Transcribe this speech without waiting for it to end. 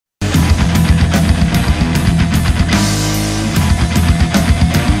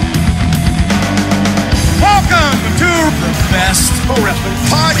Pro Wrestling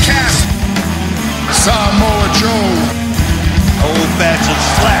Podcast. Samoa Joe. Old-fashioned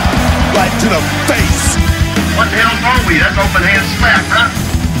slap right to the face. What the hell are we? That's open hand slap, huh?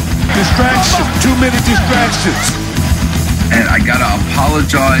 Distraction. Too many distractions. And I gotta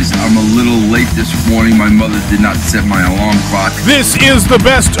apologize, I'm a little late this morning. My mother did not set my alarm clock. This is the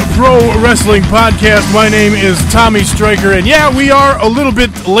best pro wrestling podcast. My name is Tommy Stryker, and yeah, we are a little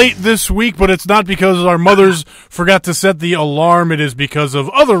bit late this week, but it's not because our mothers forgot to set the alarm. It is because of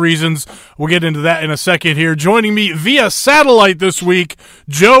other reasons. We'll get into that in a second here. Joining me via satellite this week,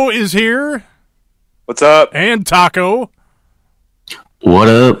 Joe is here. What's up? And Taco. What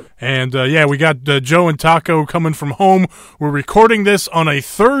up? And, we got Joe and Taco coming from home. We're recording this on a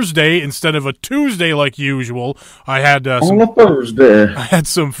Thursday instead of a Tuesday like usual. I had on a Thursday. I had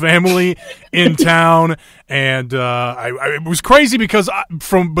some family in town, and it was crazy because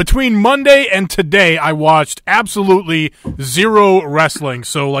from between Monday and today, I watched absolutely zero wrestling.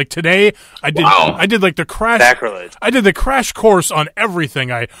 So, like today, I did like the crash. Sacrilege. I did the crash course on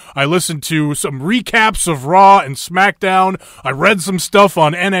everything. I listened to some recaps of Raw and SmackDown. I read some stuff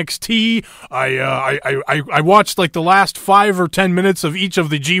on NXT. I watched like the last 5 or 10 minutes of each of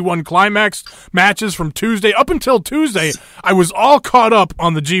the G1 Climax matches from Tuesday. Up until Tuesday, I was all caught up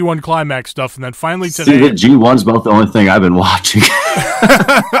on the G1 Climax stuff, and then finally today. See, the G1's about the only thing I've been watching.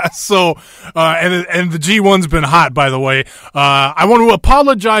 So, and the G1's been hot, by the way. I want to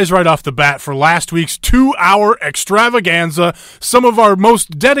apologize right off the bat for last week's 2-hour extravaganza. Some of our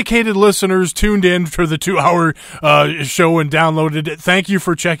most dedicated listeners tuned in for the 2-hour show and downloaded it. Thank you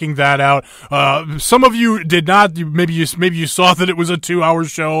for checking that out. Some of you did not. Maybe you saw that it was a 2-hour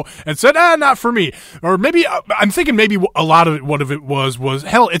show and said, not for me. Or maybe I'm thinking maybe a lot of it, what of it was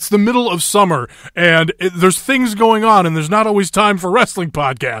hell, it's the middle of summer and there's things going on and there's not always time for wrestling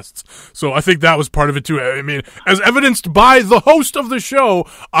podcasts. So I think that was part of it too. I mean, as evidenced by the host of the show,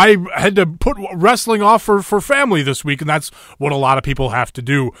 I had to put wrestling off for family this week, and that's what a lot of people have to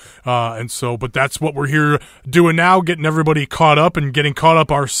do. But that's what we're here doing now, getting everybody caught up and getting caught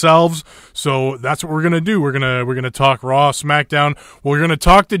up ourselves. So that's what we're gonna do. We're gonna talk Raw, SmackDown. We're gonna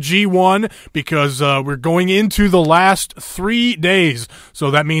talk the G1 because we're going into the last 3 days. So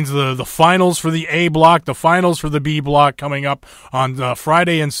that means the finals for the A block, the finals for the B block coming up on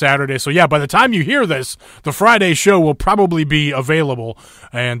Friday and Saturday. So yeah, by the time you hear this, the Friday show will probably be available,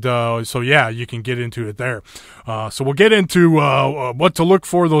 and you can get into it there. So we'll get into what to look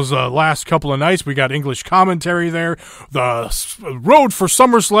for those last couple of nights. We got English commentary there. The road for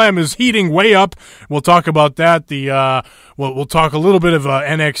SummerSlam is heating way up. We'll talk about that. We'll talk a little bit of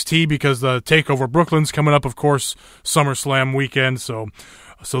NXT because the TakeOver Brooklyn's coming up, of course, SummerSlam weekend.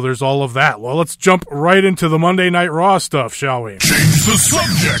 So there's all of that. Well, let's jump right into the Monday Night Raw stuff, shall we? Change the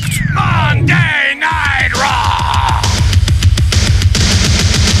subject. Monday Night Raw!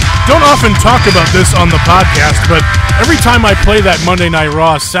 Don't often talk about this on the podcast, but every time I play that Monday Night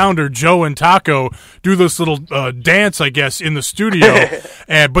Raw sounder, Joe and Taco do this little dance, I guess, in the studio.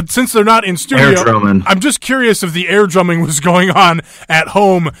 But since they're not in studio, air drumming. I'm just curious if the air drumming was going on at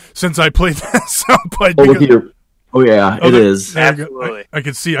home since I played that soundbite. It is. Absolutely. I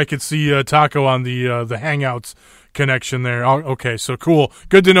could see Taco on the Hangouts connection there. Okay, so cool.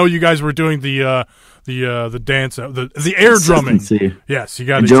 Good to know you guys were doing the dance, the air drumming. Yes, you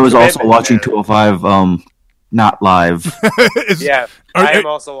got. Joe is also watching 205, not live. I am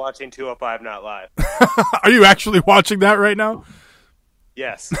also watching 205 not live. Are you actually watching that right now?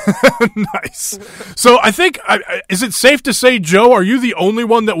 Yes. Nice. So I think, is it safe to say, Joe, are you the only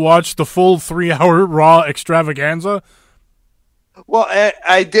one that watched the full 3-hour Raw extravaganza? Well,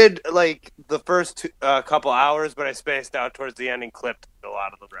 I did like the first couple hours, but I spaced out towards the end and clipped a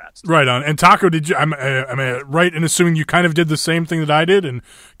lot of the rest. Right on. And Taco, did you? I'm right in assuming you kind of did the same thing that I did and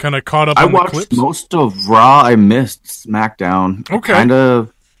kind of caught up on the clips? I watched most of Raw. I missed SmackDown. Okay. Kind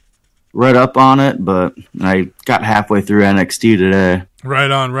of read up on it, but I got halfway through NXT today.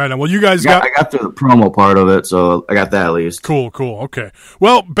 Right on. Well, you guys I got through the promo part of it, so I got that at least. Cool. Okay.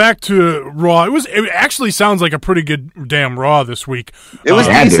 Well, back to Raw. It actually sounds like a pretty good damn Raw this week. It was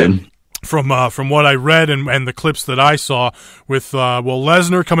decent. From what I read and the clips that I saw with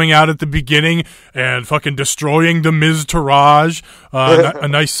Lesnar coming out at the beginning and fucking destroying the Miz Taraj, a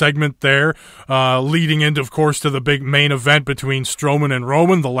nice segment there, leading into, of course, to the big main event between Strowman and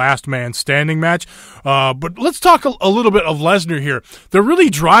Roman, the last man standing match. But let's talk a little bit of Lesnar here. They're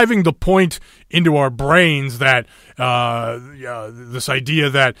really driving the point into our brains that this idea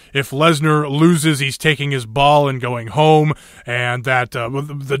that if Lesnar loses, he's taking his ball and going home, and that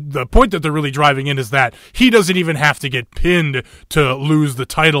the point that they're really driving in is that he doesn't even have to get pinned to lose the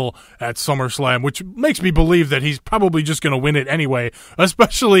title at SummerSlam, which makes me believe that he's probably just going to win it anyway,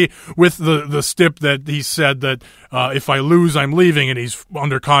 especially with the stip that he said that if I lose, I'm leaving, and he's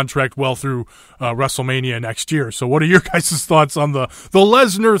under contract well through WrestleMania next year. So what are your guys' thoughts on the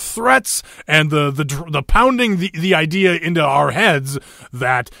Lesnar threats and the pounding the idea into our heads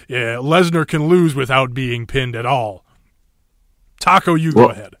that Lesnar can lose without being pinned at all? Taco, go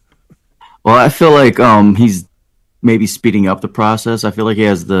ahead. Well, I feel like he's maybe speeding up the process. I feel like he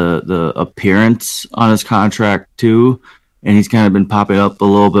has the appearance on his contract too, and he's kind of been popping up a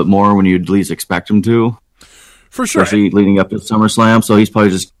little bit more when you'd least expect him to. For sure. Especially leading up to SummerSlam, so he's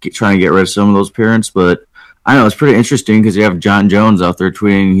probably just trying to get rid of some of those appearances. But I know it's pretty interesting because you have John Jones out there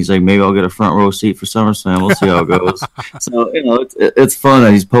tweeting. He's like, maybe I'll get a front row seat for SummerSlam. We'll see how it goes. So it's fun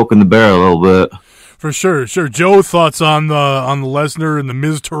that he's poking the bear a little bit. For sure. Joe, thoughts on the Lesnar and the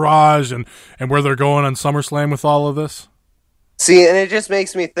Miz Taraj and where they're going on SummerSlam with all of this? See, and it just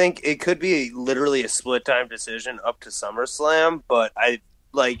makes me think it could be literally a split time decision up to SummerSlam, but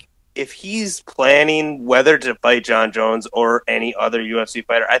if he's planning whether to fight John Jones or any other UFC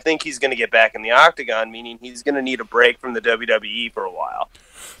fighter, I think he's going to get back in the octagon, meaning he's going to need a break from the WWE for a while.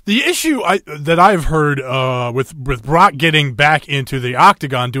 The issue that I've heard with Brock getting back into the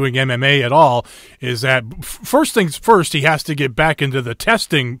octagon, doing MMA at all, is that first things first, he has to get back into the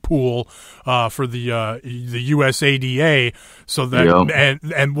testing pool for the USADA, so that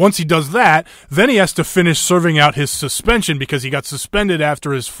and once he does that, then he has to finish serving out his suspension because he got suspended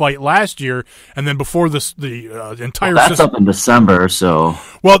after his fight last year, and then before the entire. Well, that's up in December, so.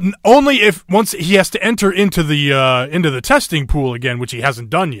 Well, only if once he has to enter into the testing pool again, which he hasn't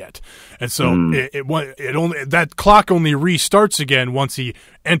done yet, and so it only that clock only restarts again once he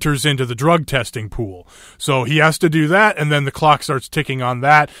enters into the drug testing pool. So he has to do that, and then the clock starts ticking on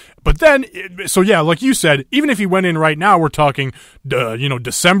that. But then, like you said, even if he went in right now, we're talking,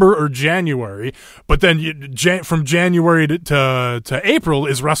 December or January. But then from January to April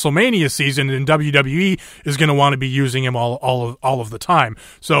is WrestleMania season, and WWE is going to want to be using him all of the time.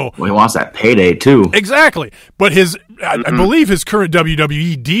 So he wants that payday too. Exactly. But I believe his current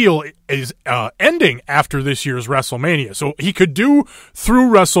WWE deal is ending after this year's WrestleMania. So he could do through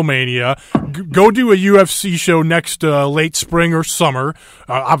WrestleMania, go do a UFC show next late spring or summer.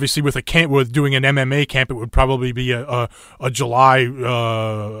 Obviously, with doing an MMA camp, it would probably be a July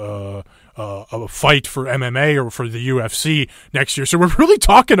a fight for MMA or for the UFC next year. So we're really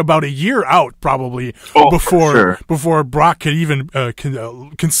talking about a year out probably before Brock could even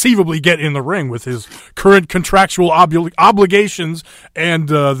conceivably get in the ring with his current contractual obligations and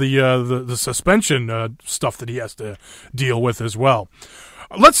the suspension stuff that he has to deal with as well.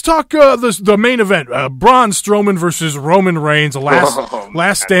 Let's talk the main event: Braun Strowman versus Roman Reigns,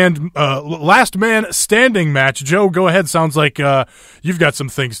 last man standing match. Joe, go ahead. Sounds like you've got some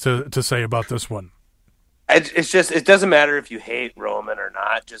things to say about this one. It's just, it doesn't matter if you hate Roman or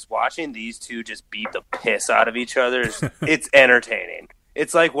not. Just watching these two just beat the piss out of each other, it's entertaining.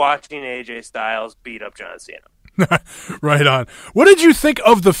 It's like watching AJ Styles beat up John Cena. Right on. What did you think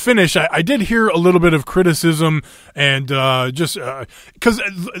of the finish? I did hear a little bit of criticism, and because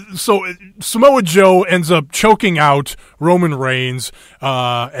Samoa Joe ends up choking out Roman Reigns.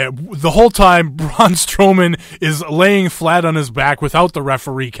 The whole time, Braun Strowman is laying flat on his back without the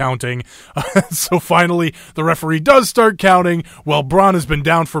referee counting. So finally, the referee does start counting. Well, Braun has been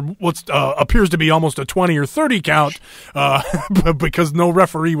down for what appears to be almost a 20 or 30 count because no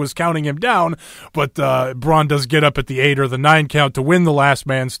referee was counting him down. But Braun does get up at the 8 or the 9 count to win the last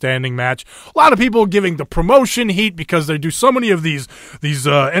man standing match. A lot of people giving the promotion heat because they do so many of these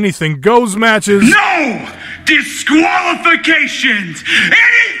anything goes matches. No disqualifications.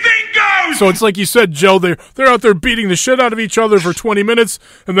 Anything goes. So it's like you said, Joe. They're out there beating the shit out of each other for 20 minutes,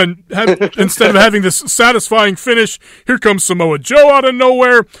 and then instead of having this satisfying finish, here comes Samoa Joe out of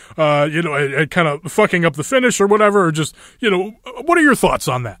nowhere. Kind of fucking up the finish or whatever. Or just what are your thoughts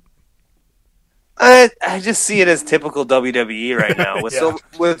on that? I just see it as typical WWE right now.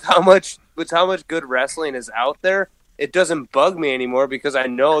 With how much good wrestling is out there, it doesn't bug me anymore because I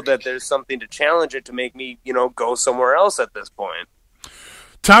know that there's something to challenge it to make me, go somewhere else at this point.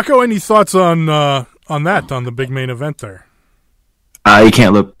 Taco, any thoughts on the big main event there? You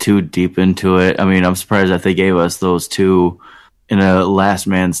can't look too deep into it. I mean, I'm surprised that they gave us those two in a last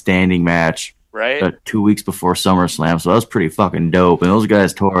man standing match. Right, 2 weeks before SummerSlam, so that was pretty fucking dope, and those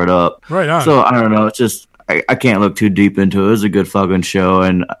guys tore it up. Right on. So I don't know, it's just I can't look too deep into it. It was a good fucking show,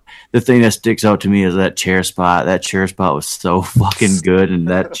 and the thing that sticks out to me is that chair spot. That chair spot was so fucking good, and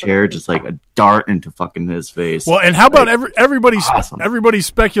that chair just like a dart into fucking his face. Well, and how about everybody's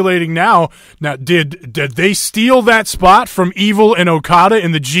speculating now? Now, did they steal that spot from Evil and Okada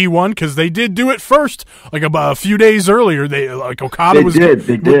in the G1? Because they did do it first, like about a few days earlier. They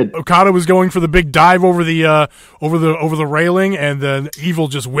did. Okada was going for the big dive over the railing, and then Evil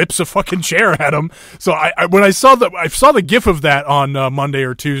just whips a fucking chair at him. So when I saw the GIF of that on Monday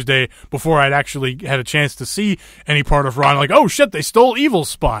or Tuesday before I'd actually had a chance to see any part of Raw, I'm like, oh shit, they stole Evil's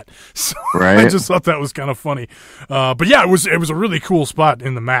spot. So right. I just thought that was kind of funny. But yeah, it was a really cool spot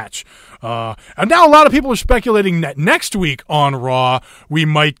in the match. And now a lot of people are speculating that next week on Raw we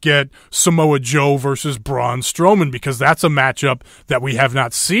might get Samoa Joe versus Braun Strowman, because that's a matchup that we have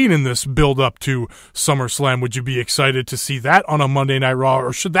not seen in this build up to SummerSlam. Would you be excited to see that on a Monday Night Raw,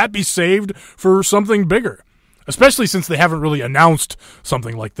 or should that be saved for something bigger? Especially since they haven't really announced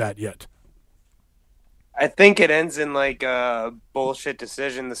something like that yet. I think it ends in like a bullshit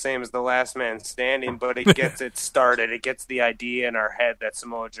decision, the same as the last man standing, but it gets it started. It gets the idea in our head that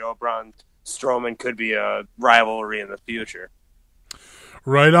Samoa Joe, Braun Strowman could be a rivalry in the future.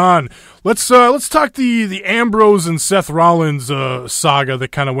 Right on. Let's talk the Ambrose and Seth Rollins saga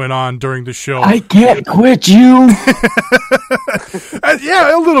that kind of went on during the show. I can't quit you.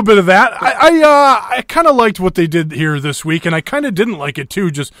 Yeah, a little bit of that. I kind of liked what they did here this week, and I kind of didn't like it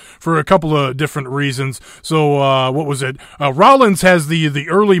too, just for a couple of different reasons. So what was it? Rollins has the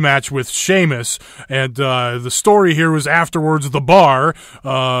early match with Sheamus, and the story here was afterwards the bar.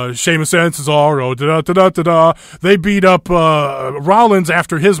 Sheamus and Cesaro, they beat up Rollins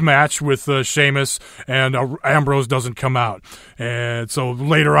after his match with Sheamus, and Ambrose doesn't come out. And so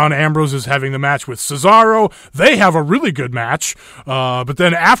later on, Ambrose is having the match with Cesaro. They have a really good match. But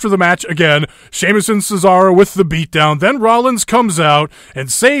then after the match, again, Sheamus and Cesaro with the beatdown. Then Rollins comes out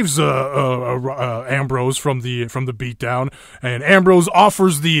and saves Ambrose from the beatdown. And Ambrose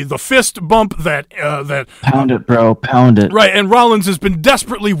offers the fist bump that pound it, bro, pound it. Right, and Rollins has been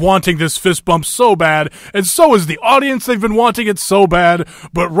desperately wanting this fist bump so bad, and so is the audience. They've been wanting it so bad,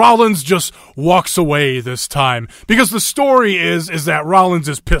 but Rollins just walks away this time, because the story is that Rollins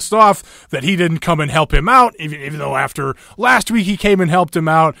is pissed off that he didn't come and help him out, even though after last week he came and helped him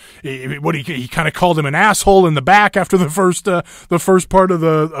out. He kind of called him an asshole in the back after the first part of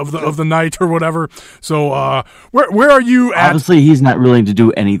the night or whatever. So where are you at? Obviously, he's not willing to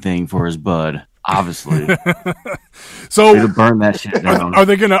do anything for his bud. Obviously. So burn that shit down. Are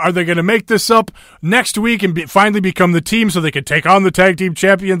they gonna make this up next week and finally become the team so they can take on the tag team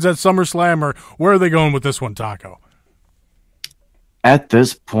champions at SummerSlam, or where are they going with this one, Taco? At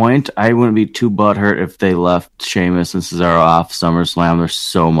this point, I wouldn't be too butthurt if they left Sheamus and Cesaro off SummerSlam. There's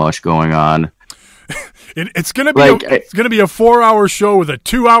so much going on. It's gonna be a 4-hour show with a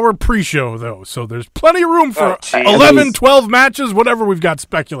 2-hour pre-show though, so there's plenty of room for 11, 12 matches, whatever we've got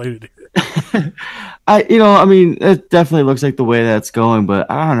speculated here. It definitely looks like the way that's going, but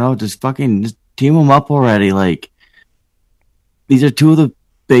I don't know, just team them up already. Like, these are two of the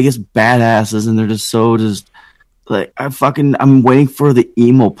biggest badasses, and they're just so like, I'm waiting for the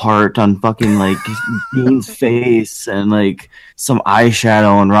emo part on fucking like Dean's face and like some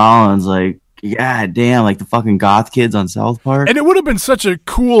eyeshadow on Rollins, like. Yeah, damn, like the fucking goth kids on South Park. And it would have been such a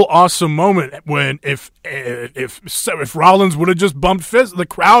cool, awesome moment when if Rollins would have just bumped fists. The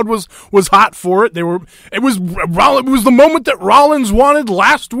crowd was hot for it. It was the moment that Rollins wanted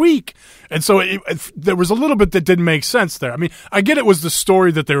last week. And so there was a little bit that didn't make sense there. I mean, I get it was the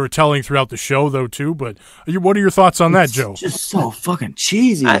story that they were telling throughout the show, though, too. But what are your thoughts on that, Joe? Just so fucking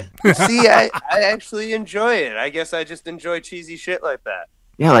cheesy. I actually enjoy it. I guess I just enjoy cheesy shit like that.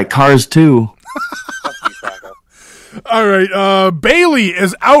 Yeah, like Cars 2. Fuck you, Taco. All right, Bayley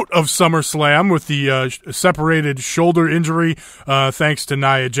is out of SummerSlam with the separated shoulder injury, thanks to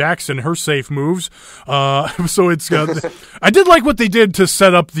Nia Jax and her safe moves. So it's I did like what they did to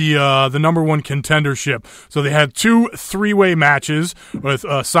set up the number one contendership. So they had 2 3-way matches with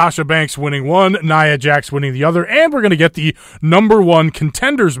Sasha Banks winning one, Nia Jax winning the other, and we're going to get the number one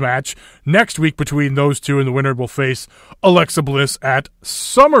contenders match next week between those two, and the winner will face Alexa Bliss at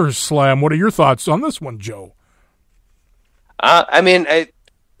SummerSlam. What are your thoughts on this one, Joe? I mean,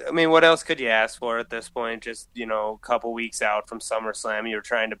 what else could you ask for at this point? Just, a couple weeks out from SummerSlam, you're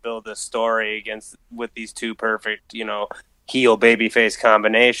trying to build a story with these two perfect, heel babyface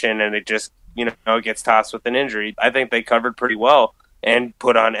combination, and it just, it gets tossed with an injury. I think they covered pretty well and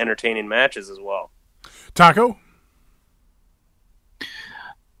put on entertaining matches as well. Taco?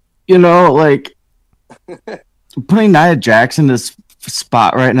 Like putting Nia Jax in this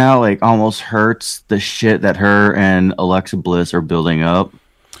spot right now like almost hurts the shit that her and Alexa Bliss are building up.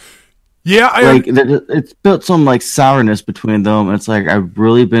 Yeah, it's built some like sourness between them. It's like I've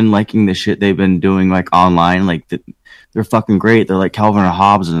really been liking the shit they've been doing like online. Like they're fucking great. They're like Calvin and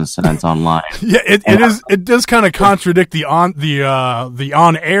Hobbes in a sense online. Yeah, it does kind of contradict the on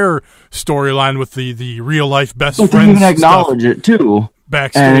air storyline with the real life best friends. They even acknowledge it too.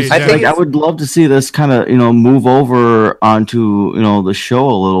 Backstage. And I would love to see this kind of move over onto the show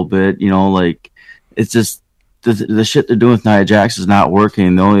a little bit. Like it's just the shit they're doing with Nia Jax is not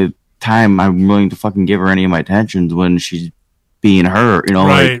working. The only time I'm willing to fucking give her any of my attention when she's being her,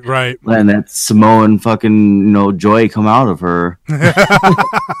 right. And that Samoan fucking joy come out of her.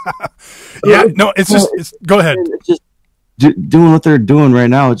 Yeah, no, it's go ahead. It's just doing what they're doing right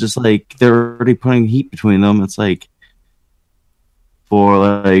now. It's just like they're already putting heat between them. It's like for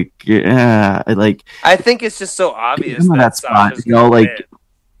like I think it's just so obvious that spot,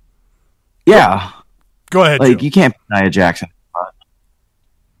 yeah. Go ahead. Like Joe. you can't put Nia Jackson.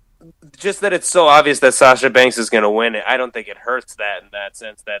 Just that it's so obvious that Sasha Banks is going to win it. I don't think it hurts that in that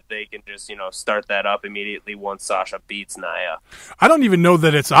sense that they can just, start that up immediately once Sasha beats Nia. I don't even know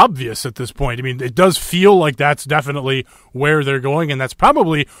that it's obvious at this point. I mean, it does feel like that's definitely where they're going, and that's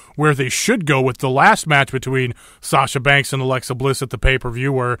probably where they should go with the last match between Sasha Banks and Alexa Bliss at the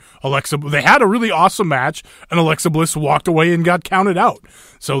pay-per-view, where they had a really awesome match, and Alexa Bliss walked away and got counted out.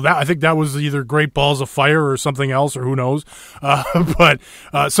 So I think that was either Great Balls of Fire or something else, or who knows.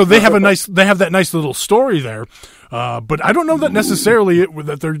 So they have that nice little story there. But I don't know that necessarily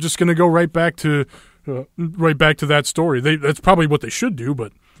that they're just going to go right back to that story. That's probably what they should do,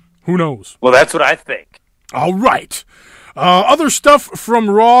 but who knows? Well, that's what I think. All right. Other stuff from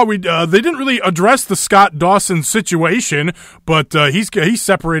Raw, they didn't really address the Scott Dawson situation, but he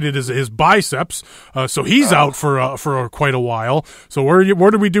separated his biceps, so he's out for quite a while. So where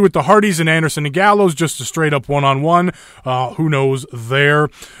do we do with the Hardys and Anderson and Gallows? Just a straight up 1-on-1. Who knows there?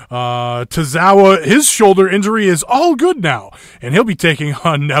 Tozawa, his shoulder injury is all good now, and he'll be taking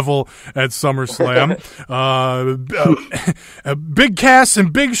on Neville at SummerSlam. Big Cass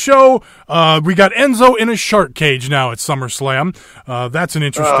and Big Show. We got Enzo in a shark cage now at SummerSlam. That's an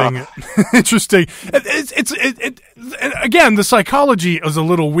interesting. Again, the psychology is a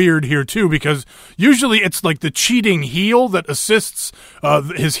little weird here too, because usually it's like the cheating heel that assists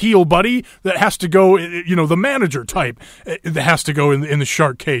his heel buddy that has to go. The manager type that has to go in the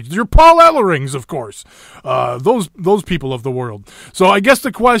shark cage. Your Paul Ellerings, of course. Those people of the world. So I guess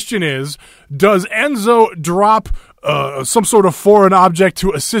the question is, does Enzo drop some sort of foreign object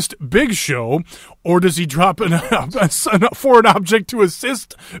to assist Big Show, or does he drop a foreign object to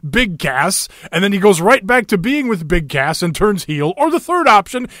assist Big Cass, and then he goes right back to being with Big Cass and turns heel? Or the third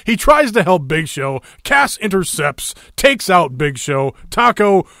option, he tries to help Big Show, Cass intercepts, takes out Big Show.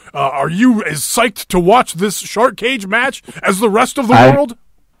 Taco, are you as psyched to watch this shark cage match as the rest of the world?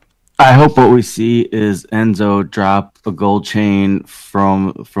 I hope what we see is Enzo drop a gold chain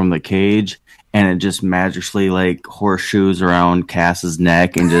from the cage, and it just magically like horseshoes around Cass's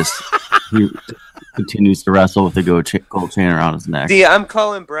neck, and just he continues to wrestle with the gold chain around his neck. See, I'm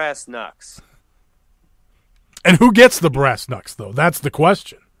calling brass knucks. And who gets the brass knucks, though? That's the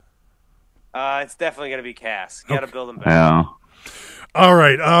question. It's definitely going to be Cass. Got to build him back. Yeah. All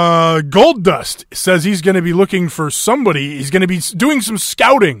right. Goldust says he's going to be looking for somebody. He's going to be doing some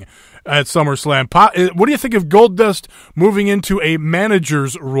scouting at SummerSlam. What do you think of Goldust moving into a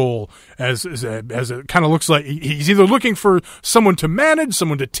manager's role, as it kind of looks like he's either looking for someone to manage,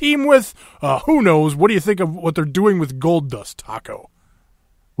 someone to team with? Who knows? What do you think of what they're doing with Goldust, Taco?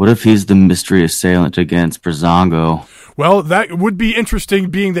 What if he's the mystery assailant against Breezango? Well, that would be interesting,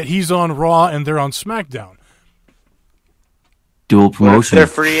 being that he's on Raw and they're on SmackDown. Dual promotion. They're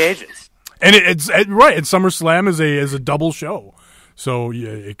free agents, And it's right. And SummerSlam is a double show, so yeah,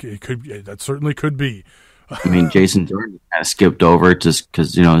 it could. That certainly could be. I mean, Jason Jordan kind of skipped over just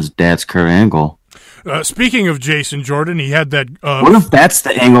because his dad's Kurt Angle. Speaking of Jason Jordan, he had that. What if that's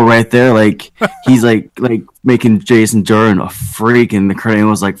the angle right there? Like he's like making Jason Jordan a freak, and the Kurt Angle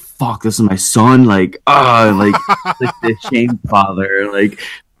was like, "Fuck, this is my son." Like the shame father. Like,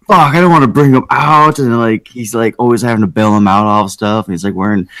 fuck, I don't want to bring him out, and like he's like always having to bail him out all stuff, and he's like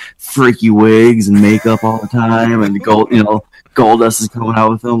wearing freaky wigs and makeup all the time, and Goldust is coming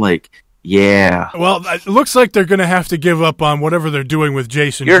out with him. Like, Yeah. Well, it looks like they're going to have to give up on whatever they're doing with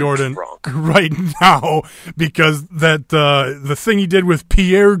Jason Jordan right now, because that the thing he did with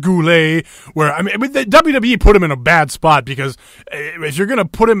Pierre Goulet, where the WWE put him in a bad spot, because if you're going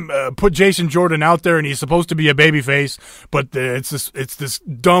to put Jason Jordan out there and he's supposed to be a babyface, but it's this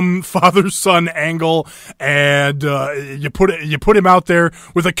dumb father-son angle, and you put him out there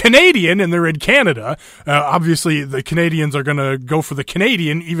with a Canadian, and they're in Canada. Obviously, the Canadians are going to go for the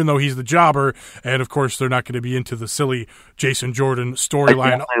Canadian, even though he's the jobber, and of course they're not going to be into the silly Jason Jordan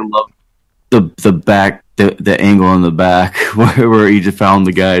storyline. I love the angle in the back where he just found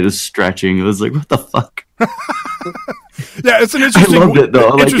the guy just stretching. It was like, what the fuck? Yeah, it's an interesting, I loved it,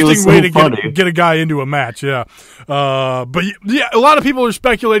 though. Interesting way to get a guy into a match. Yeah, but yeah, a lot of people are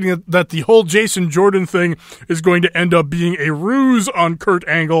speculating that the whole Jason Jordan thing is going to end up being a ruse on Kurt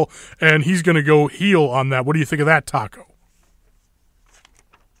Angle, and he's going to go heel on that. What do you think of that, Taco?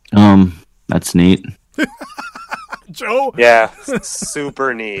 That's neat. Joe? Yeah,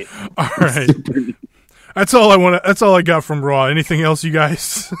 super neat. All right. That's all I want. That's all I got from Raw. Anything else, you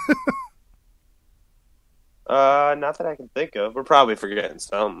guys? Not that I can think of. We're probably forgetting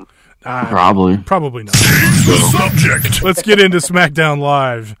something. Probably not. Change the subject. Let's get into SmackDown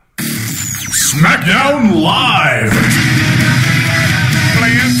Live. SmackDown Live.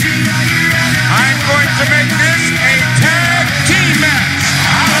 Players, I'm going to make this a tag team match.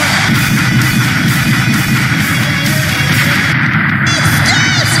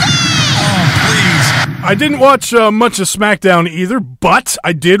 I didn't watch much of SmackDown either, but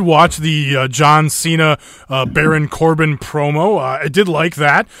I did watch the John Cena Baron Corbin promo. I did like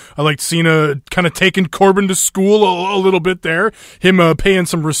that. I liked Cena kind of taking Corbin to school a little bit there. Him paying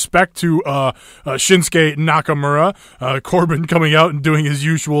some respect to Shinsuke Nakamura. Corbin coming out and doing his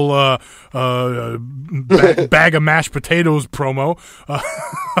usual bag of mashed potatoes promo.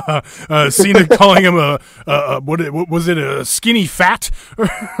 Cena calling him what was it, a skinny fat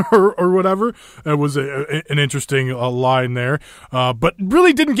or whatever. It was an interesting line there, but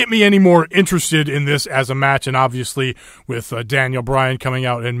really didn't get me any more interested in this as a match. And obviously, with Daniel Bryan coming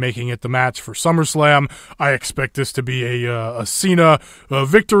out and making it the match for SummerSlam, I expect this to be a Cena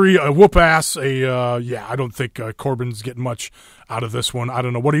victory, a whoop ass. I don't think Corbin's getting much out of this one. I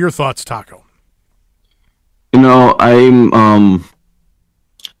don't know. What are your thoughts, Taco? I'm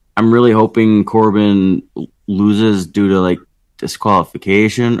really hoping Corbin loses due to like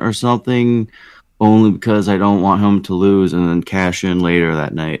disqualification or something, only because I don't want him to lose and then cash in later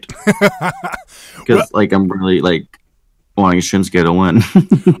that night. Because I'm really wanting Shinsuke to win.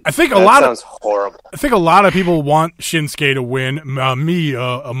 I think sounds horrible. I think a lot of people want Shinsuke to win.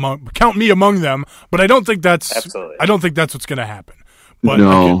 Count me among them, but I don't think that's what's going to happen. But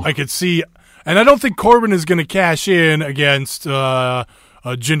no. I could see, and I don't think Corbin is going to cash in against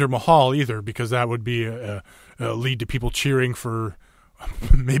Jinder Mahal either, because that would be lead to people cheering for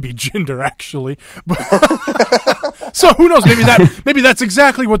maybe Jinder, actually. So who knows? Maybe that's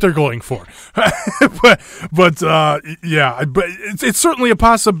exactly what they're going for. but it's certainly a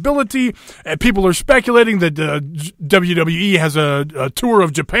possibility. People are speculating that WWE has a tour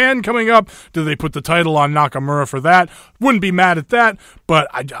of Japan coming up. Do they put the title on Nakamura for that? Wouldn't be mad at that, but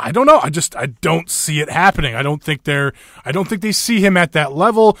I don't know. I don't see it happening. I don't think they see him at that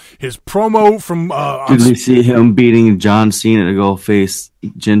level. His promo from did we see him beating John Cena to go face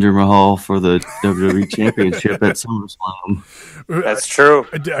Jinder Mahal for the WWE Championship at SummerSlam? That's true.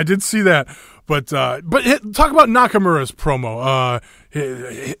 I did see that, but talk about Nakamura's promo.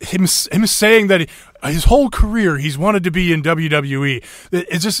 Him saying that his whole career he's wanted to be in WWE.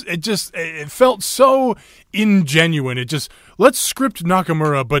 It felt so ingenuine. Let's script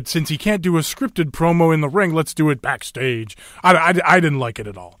Nakamura, but since he can't do a scripted promo in the ring, let's do it backstage. I didn't like it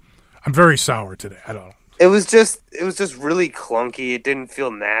at all. I'm very sour today. I don't know. It was just really clunky. It didn't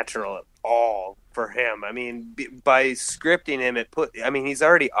feel natural at all for him. I mean, by scripting him, he's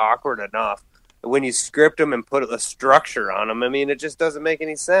already awkward enough. When you script him and put a structure on him, it just doesn't make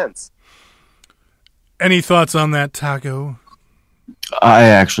any sense. Any thoughts on that, Taco? I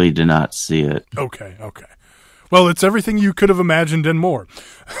actually did not see it. Okay. Well, it's everything you could have imagined and more.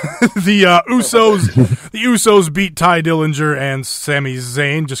 The Usos beat Ty Dillinger and Sami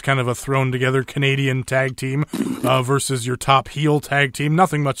Zayn, just kind of a thrown together Canadian tag team versus your top heel tag team.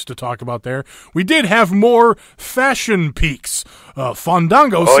 Nothing much to talk about there. We did have more fashion peaks.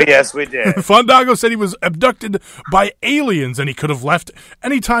 Fandango. Yes, we did. Fandango said he was abducted by aliens and he could have left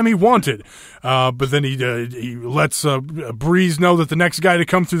anytime he wanted. But then he lets Breeze know that the next guy to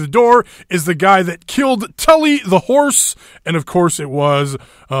come through the door is the guy that killed Tully the horse. And of course it was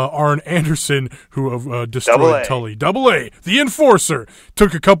Arn Anderson, who destroyed Tully. Double A, the Enforcer,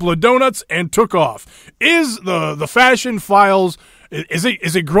 took a couple of donuts and took off. Is the Fashion Files, is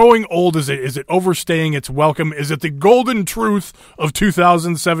it growing old? Is it overstaying its welcome? Is it the golden truth of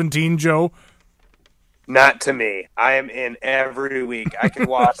 2017, Joe? Not to me. I am in every week. I can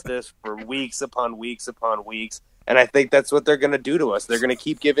watch this for weeks upon weeks upon weeks, and I think that's what they're going to do to us. They're going to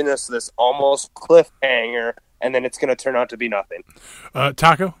keep giving us this almost cliffhanger, and then it's going to turn out to be nothing.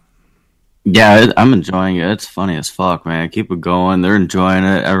 Taco? Yeah, I'm enjoying it. It's funny as fuck, man. Keep it going. They're enjoying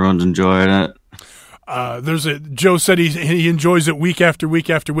it. Everyone's enjoying it. Joe said he enjoys it week after week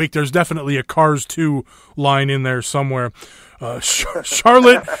after week. There's definitely a Cars 2 line in there somewhere.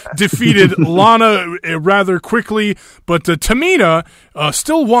 Charlotte defeated Lana rather quickly, but Tamina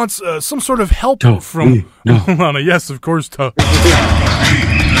still wants some sort of help from Lana. Yes, of course.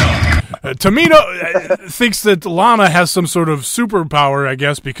 Tamina thinks that Lana has some sort of superpower, I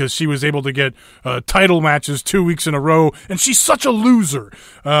guess, because she was able to get title matches 2 weeks in a row, and she's such a loser.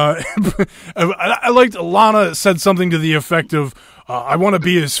 I liked Lana said something to the effect of, I want to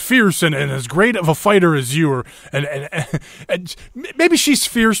be as fierce and as great of a fighter as you are. And maybe she's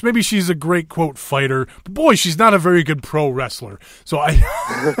fierce. Maybe she's a great, quote, fighter. But boy, she's not a very good pro wrestler. So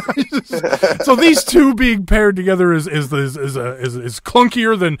so these two being paired together is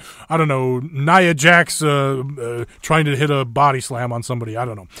clunkier than, I don't know, Nia Jax trying to hit a body slam on somebody. I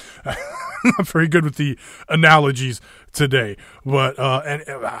don't know. I'm not very good with the analogies today. But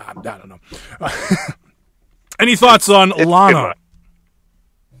I don't know. Any thoughts on Lana?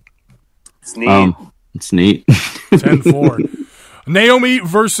 It's neat. It's neat. 10-4. Naomi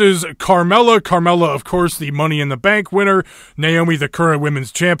versus Carmella. Carmella, of course, the Money in the Bank winner. Naomi, the current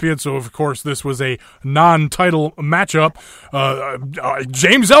women's champion. So, of course, this was a non-title matchup.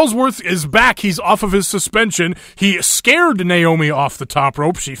 James Ellsworth is back. He's off of his suspension. He scared Naomi off the top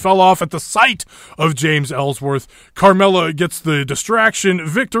rope. She fell off at the sight of James Ellsworth. Carmella gets the distraction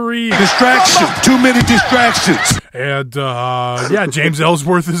victory. Distraction. Too many distractions. And, James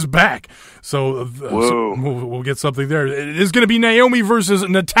Ellsworth is back. So, we'll get something there. It is going to be Naomi versus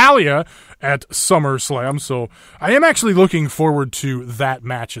Natalya at SummerSlam. So I am actually looking forward to that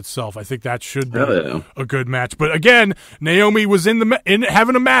match itself. I think that should be a good match. But again, Naomi was in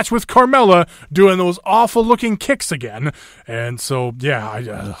having a match with Carmella, doing those awful looking kicks again. And so,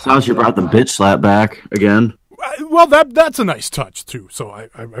 how she brought the bitch slap back again. Well, that's a nice touch too. So I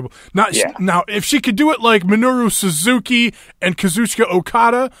will not. Yeah. Now, if she could do it like Minoru Suzuki and Kazuchika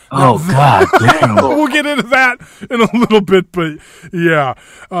Okada, god damn, we'll get into that in a little bit. But yeah,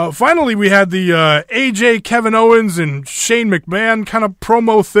 finally we had the AJ, Kevin Owens, and Shane McMahon kind of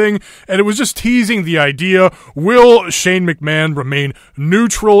promo thing, and it was just teasing the idea: will Shane McMahon remain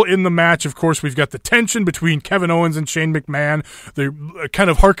neutral in the match? Of course, we've got the tension between Kevin Owens and Shane McMahon. They kind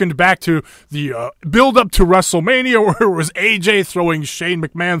of harkened back to the build up to WrestleMania, where it was AJ throwing Shane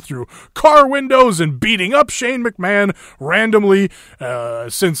McMahon through car windows and beating up Shane McMahon randomly.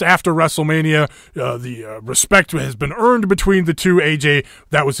 Since after WrestleMania, the respect has been earned between the two. AJ,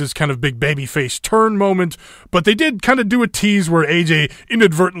 that was his kind of big babyface turn moment. But they did kind of do a tease where AJ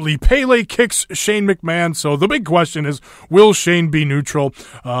inadvertently Pele kicks Shane McMahon. So the big question is, will Shane be neutral?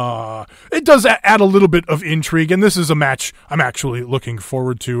 It does add a little bit of intrigue, and this is a match I'm actually looking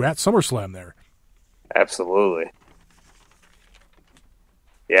forward to at SummerSlam there. Absolutely.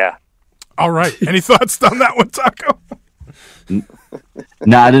 Yeah. All right. Any thoughts on that one, Taco?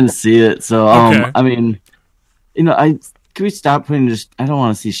 No, I didn't see it. So, okay. I mean, can we stop putting I don't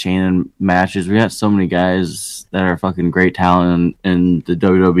want to see Shane in matches. We have so many guys that are fucking great talent in the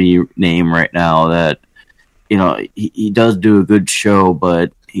WWE name right now that, he does do a good show,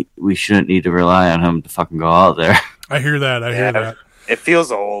 but we shouldn't need to rely on him to fucking go out there. I hear that. I hear that. It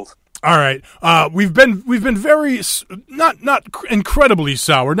feels old. All right, we've been very not incredibly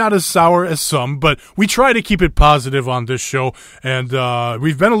sour, not as sour as some, but we try to keep it positive on this show, and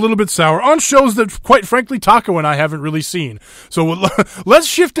we've been a little bit sour on shows that, quite frankly, Taco and I haven't really seen. So let's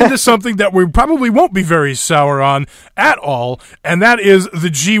shift into something that we probably won't be very sour on at all, and that is the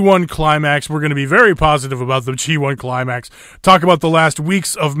G1 Climax. We're going to be very positive about the G1 Climax. Talk about the last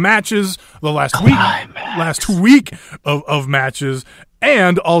weeks of matches, last week of matches.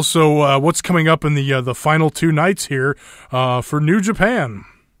 And also what's coming up in the final two nights here for New Japan.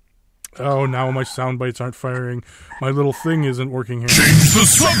 Oh, now my sound bites aren't firing. My little thing isn't working here. Change the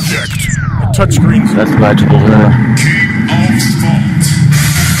subject. Touchscreens. That's what I told her. King of Sport.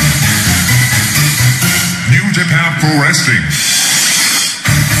 New Japan Pro Wrestling.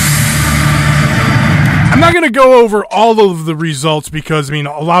 I not going to go over all of the results because, I mean,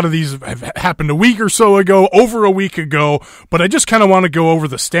 a lot of these have happened a week or so ago, over a week ago, but I just kind of want to go over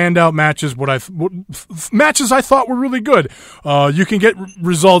the standout matches, matches I thought were really good. You can get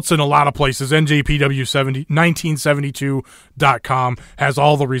results in a lot of places. NJPW1972.com has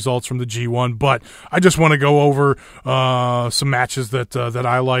all the results from the G1, but I just want to go over some matches that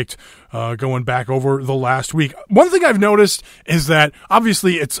I liked going back over the last week. One thing I've noticed is that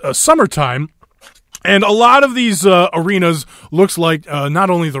obviously it's summertime, and a lot of these arenas looks like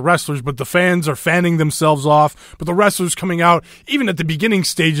not only the wrestlers, but the fans are fanning themselves off. But the wrestlers coming out, even at the beginning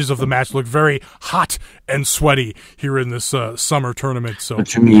stages of the match, look very hot and sweaty here in this summer tournament. So,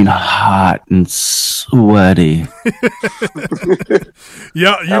 what you mean hot and sweaty?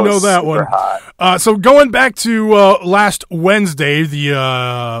 Yeah, you know that one. So going back to last Wednesday, the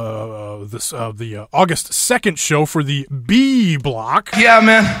August 2nd show for the B block. Yeah,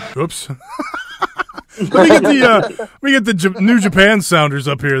 man. Oops. We get the New Japan Sounders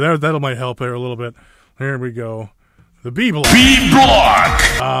up here. That'll might help there a little bit. There we go. The B block. B block.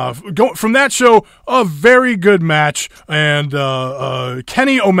 From that show, a very good match, and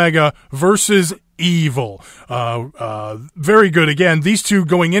Kenny Omega versus Evil. Very good. Again, these two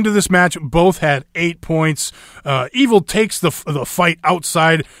going into this match both had 8 points. Evil takes the fight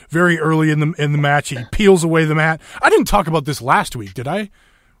outside very early in the match. He peels away the mat. I didn't talk about this last week, did I?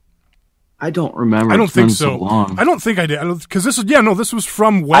 I don't remember. I don't think so. Long. I don't think I did. Because this was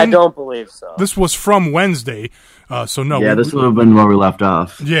from Wednesday. I don't believe so. This was from Wednesday. So no. Yeah, this would have been where we left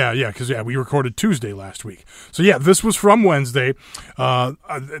off. Yeah, because we recorded Tuesday last week. So yeah, this was from Wednesday. At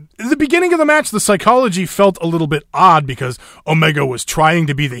the beginning of the match, the psychology felt a little bit odd because Omega was trying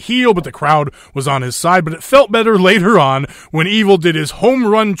to be the heel, but the crowd was on his side. But it felt better later on when Evil did his home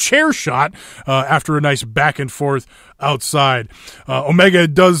run chair shot after a nice back and forth outside. Omega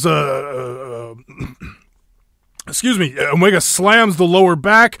does Omega slams the lower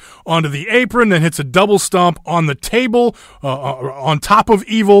back onto the apron, then hits a double stomp on the table on top of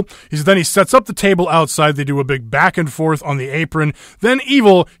Evil. Then he sets up the table outside. They do a big back and forth on the apron. Then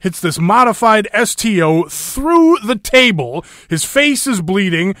Evil hits this modified STO through the table. His face is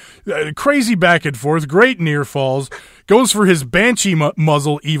bleeding. Crazy back and forth. Great near falls. Goes for his Banshee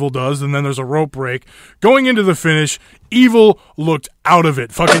muzzle, Evil does, and then there's a rope break. Going into the finish, Evil looked out of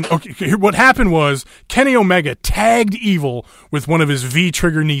it. Okay, what happened was Kenny Omega tagged Evil with one of his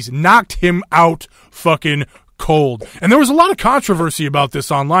V-trigger knees, knocked him out fucking cold. And there was a lot of controversy about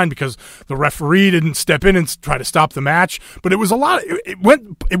this online because the referee didn't step in and try to stop the match, but it was a lot. It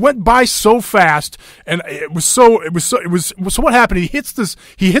went by so fast, and so what happened? He hits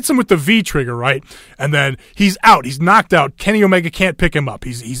him with the V trigger, right? And then he's out. He's knocked out. Kenny Omega can't pick him up.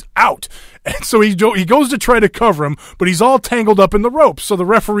 He's out. And so he goes to try to cover him, but he's all tangled up in the ropes, so the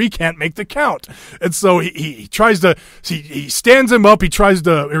referee can't make the count. And so he tries to, he stands him up, he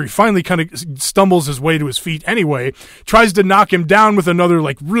finally kind of stumbles his way to his feet anyway, tries to knock him down with another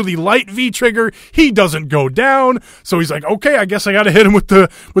like really light V-trigger. He doesn't go down, so he's like, okay, I guess I gotta hit him with the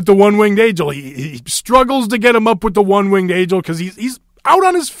one-winged angel. He struggles to get him up with the one-winged angel because he's out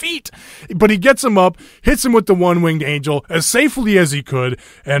on his feet, but he gets him up, hits him with the one-winged angel as safely as he could,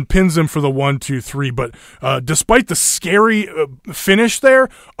 and pins him for the 1-2-3. But despite the scary finish there,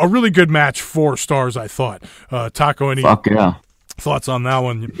 a really good match, 4 stars, I thought. Taco, any thoughts on that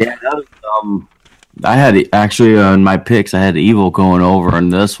one? Yeah, that was, I had actually in my picks, I had Evil going over in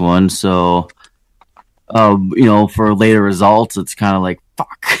this one, so for later results, it's kind of like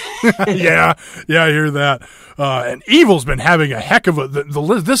fuck. yeah, I hear that. And Evil's been having a heck of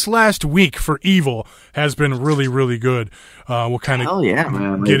this last week for Evil has been really, really good. We'll kind of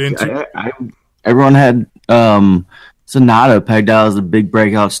get into. Everyone had Sonata pegged out as the big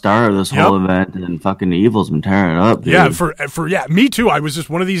breakout star of this whole event, and fucking Evil's been tearing it up, dude. Yeah, me too. I was just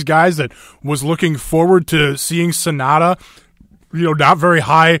one of these guys that was looking forward to seeing Sonata. Not very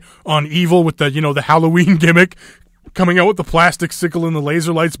high on Evil with the the Halloween gimmick, coming out with the plastic sickle and the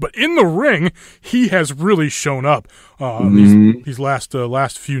laser lights, but in the ring, he has really shown up these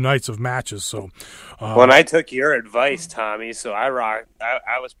last few nights of matches. So, when I took your advice, Tommy, so I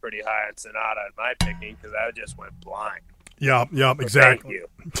was pretty high on Sonata in my picking because I just went blind. Yeah, exactly.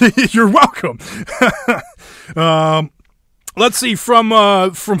 Thank you. You're welcome. Let's see, from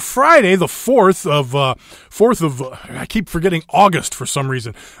Friday, the 4th of I keep forgetting August for some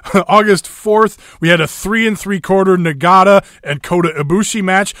reason. August 4th, we had a 3 3/4 Nagata and Kota Ibushi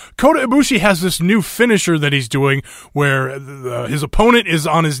match. Kota Ibushi has this new finisher that he's doing where his opponent is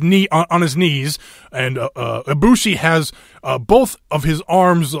on his knees, and Ibushi has both of his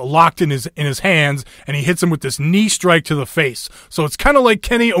arms locked in his hands, and he hits him with this knee strike to the face. So it's kind of like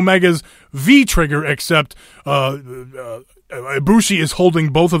Kenny Omega's V trigger, except Ibushi is holding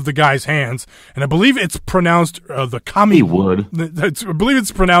both of the guy's hands, and I believe it's pronounced the Kami. He would. I believe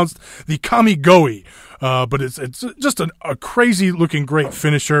it's pronounced the Kamigoi. But it's just a crazy looking great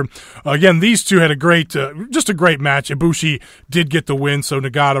finisher. Again, these two had a great, just a great match. Ibushi did get the win, so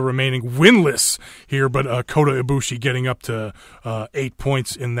Nagata remaining winless here, but Kota Ibushi getting up to 8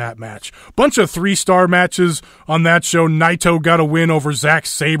 points in that match. Bunch of 3-star matches on that show. Naito got a win over Zack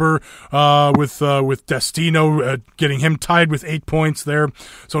Sabre with Destino getting him tied with 8 points there.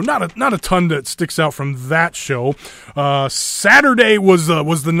 So not a ton that sticks out from that show. Saturday was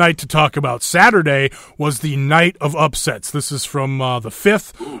the night to talk about. Saturday was the night of upsets. This is from the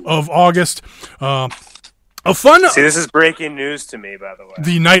 5th of August. A fun... See, this is breaking news to me, by the way.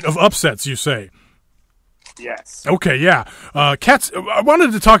 The night of upsets, you say? Yes. Okay, yeah. Cats, I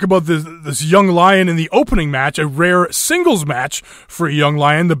wanted to talk about this young lion in the opening match, a rare singles match for a young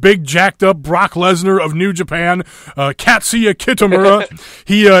lion. The big jacked up Brock Lesnar of New Japan, Katsuya Kitamura.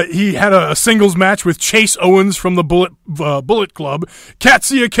 He had a singles match with Chase Owens from the Bullet Club.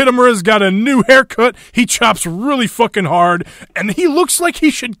 Katsuya Kitamura's got a new haircut. He chops really fucking hard, and he looks like he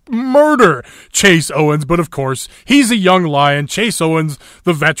should murder Chase Owens. But of course, he's a young lion. Chase Owens,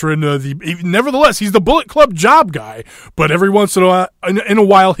 the veteran, nevertheless, he's the Bullet Club job guy, but every once in a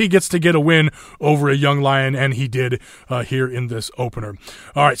while he gets to get a win over a young lion, and he did here in this opener.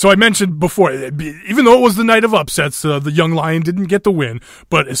 All right, so I mentioned before, even though it was the night of upsets, the young lion didn't get the win,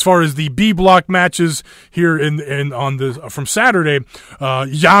 but as far as the B block matches here from Saturday,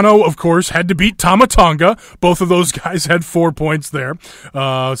 Yano, of course, had to beat Tama Tonga. Both of those guys had 4 points there,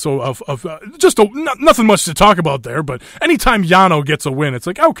 so nothing much to talk about there, but anytime Yano gets a win, it's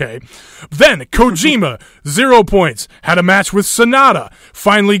like, okay. Then Kojima, 0 points. Had a match with Sonata.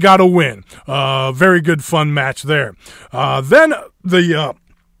 Finally got a win. Very good, fun match there. Then the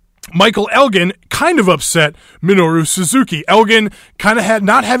Michael Elgin kind of upset Minoru Suzuki. Elgin kind of had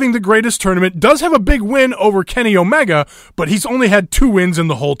not having the greatest tournament. Does have a big win over Kenny Omega, but he's only had 2 wins in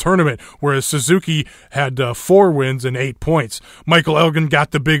the whole tournament, whereas Suzuki had 4 wins and 8 points. Michael Elgin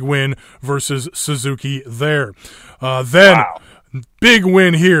got the big win versus Suzuki there. Wow. Big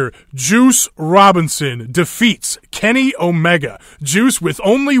win here. Juice Robinson defeats Kenny Omega. Juice with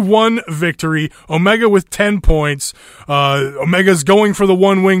only 1 victory. Omega with 10 points. Omega's going for the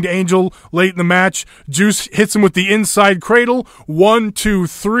one-winged angel late in the match. Juice hits him with the inside cradle. 1, 2,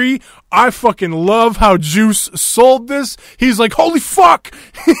 3. I fucking love how Juice sold this. He's like, holy fuck!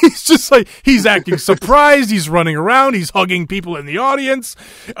 He's just like, he's acting surprised. He's running around. He's hugging people in the audience.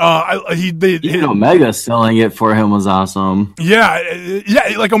 Omega selling it for him was awesome. Yeah,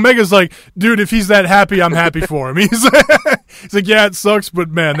 like Omega's like, dude, if he's that happy, I'm happy for him. He's like, yeah, it sucks, but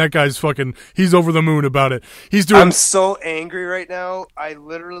man, that guy's fucking, he's over the moon about it. I'm so angry right now. I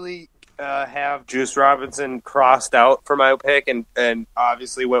literally have Juice Robinson crossed out for my pick, and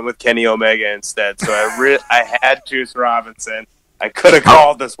obviously went with Kenny Omega instead. So I had Juice Robinson. I could have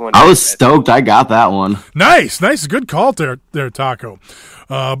called this one. I was stoked. I got that one. Nice. Good call there, Taco.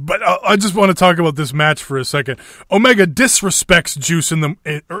 But I just want to talk about this match for a second. Omega disrespects Juice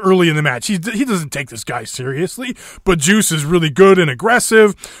early in the match. He doesn't take this guy seriously, but Juice is really good and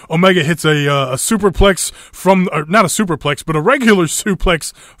aggressive. Omega hits a superplex not a superplex, but a regular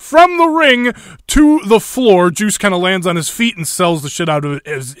suplex from the ring to the floor. Juice kind of lands on his feet and sells the shit out of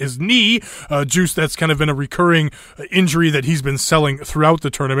his knee. Juice, that's kind of been a recurring injury that he's been selling throughout the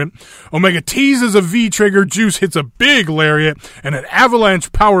tournament. Omega teases a V-trigger. Juice hits a big lariat and an avalanche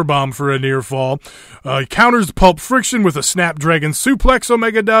powerbomb for a near fall. Counters Pulp Friction with a Snapdragon suplex.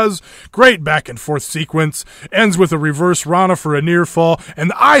 Omega does. Great back and forth sequence. Ends with a reverse Rana for a near fall.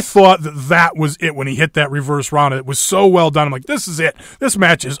 And I thought that was it when he hit that reverse Rana. It was so well done. I'm like, this is it. This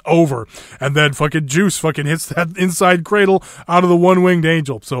match is over. And then fucking Juice fucking hits that inside cradle out of the one-winged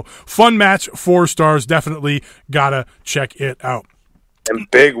angel. So fun match, 4 stars. Definitely gotta check it out. And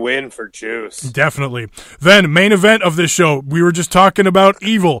big win for Juice. Definitely. Then, main event of this show, we were just talking about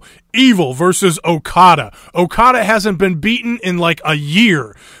Evil. Evil versus Okada. Okada hasn't been beaten in like a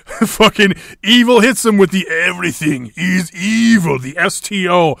year. Fucking Evil hits him with the everything is evil, the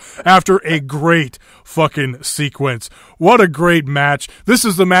STO, after a great fucking sequence. What a great match. This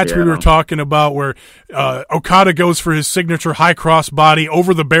is the match we were talking about where Okada goes for his signature high cross body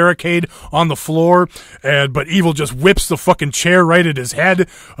over the barricade on the floor, but Evil just whips the fucking chair right at his head.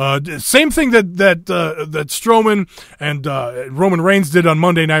 Same thing that Strowman and Roman Reigns did on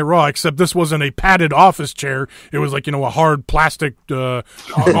Monday Night Raw, except this wasn't a padded office chair. It was like, a hard plastic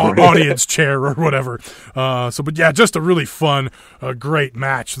audience chair or whatever. But yeah, just a really fun, great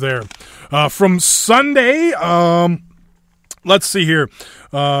match there. From Sunday, let's see here.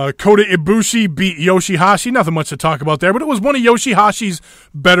 Kota Ibushi beat Yoshihashi. Nothing much to talk about there, but it was one of Yoshihashi's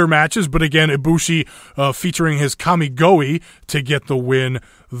better matches. But again, Ibushi featuring his Kamigoi to get the win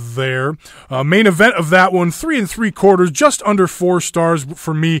there. Main event of that one, 3 3/4, just under 4 stars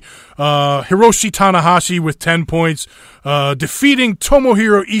for me. Hiroshi Tanahashi with 10 points, defeating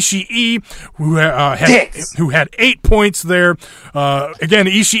Tomohiro Ishii, who had 8 points there. Again,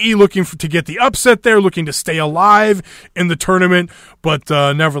 Ishii looking to get the upset there, looking to stay alive in the tournament, but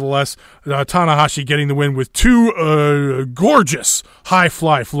nevertheless, Tanahashi getting the win with 2 gorgeous high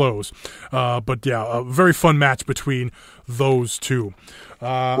fly flows. But yeah, a very fun match between those two.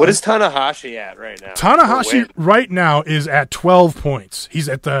 What is Tanahashi at right now? Tanahashi right now is at 12 points. He's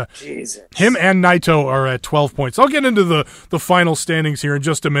at the... Jesus. Him and Naito are at 12 points. I'll get into the final standings here in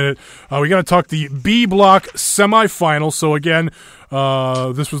just a minute. We got to talk the B block semifinal. So again,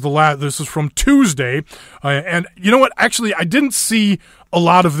 this is from Tuesday. And you know what? Actually, I didn't see a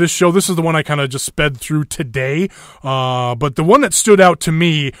lot of this show. This is the one I kind of just sped through today. But the one that stood out to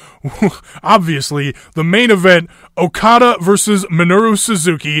me, obviously, the main event, Okada versus Minoru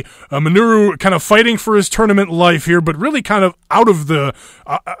Suzuki. Minoru kind of fighting for his tournament life here, but really kind of out of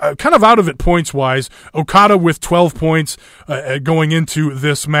it points wise. Okada with 12 points going into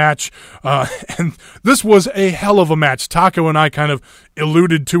this match, and this was a hell of a match. Taco and I kind of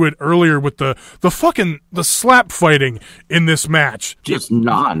alluded to it earlier with the slap fighting in this match. Just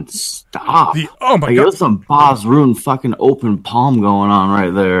non-stop. Oh my God. There's some Boss Ruin fucking open palm going on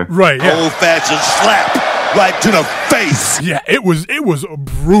right there. Right, yeah. Old-fashioned slap right to the face. Yeah, it was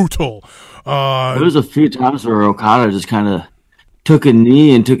brutal. There was a few times where Okada just kind of took a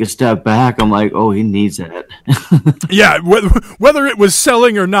knee and took a step back. I'm like, oh, he needs that. Yeah, whether it was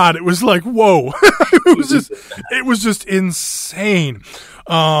selling or not, it was like, whoa. it was just insane.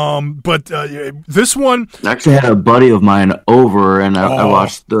 But this one, I actually had a buddy of mine over, and I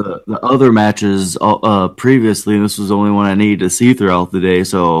watched the other matches previously, and this was the only one I needed to see throughout the day.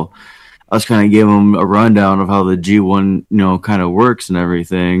 So I was kind of giving him a rundown of how the G1, kind of works and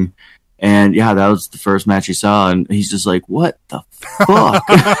everything. And yeah, that was the first match he saw, and he's just like, what the fuck?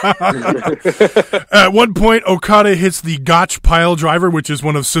 At one point, Okada hits the Gotch pile driver, which is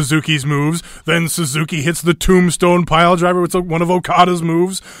one of Suzuki's moves. Then Suzuki hits the Tombstone pile driver, which is one of Okada's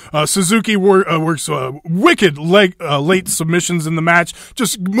moves. Suzuki works wicked late submissions in the match,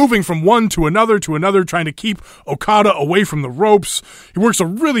 just moving from one to another, trying to keep Okada away from the ropes. He works a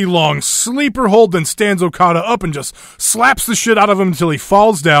really long sleeper hold, then stands Okada up and just slaps the shit out of him until he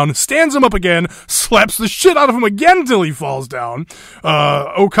falls down, stands him up again, slaps the shit out of him again until he falls down.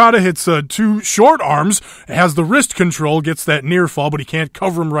 Okada hits 2 short arms, has the wrist control, gets that near fall, but he can't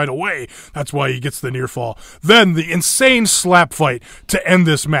cover him right away. That's why he gets the near fall. Then the insane slap fight to end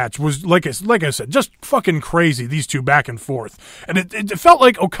this match was, like I said, just fucking crazy, these two back and forth. And it felt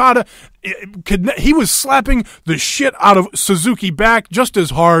like Okada, he was slapping the shit out of Suzuki back just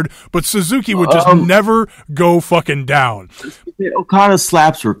as hard, but Suzuki would just never go fucking down. Okada's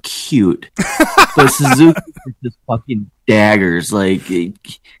slaps were cute, but Suzuki was just fucking daggers. Like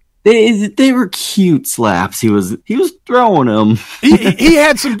they were cute slaps. He was throwing them. he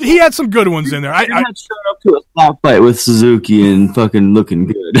had some good ones in there. I showed up to a slap fight with Suzuki and fucking looking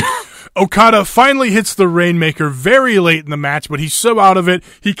good. Okada finally hits the Rainmaker very late in the match, but he's so out of it,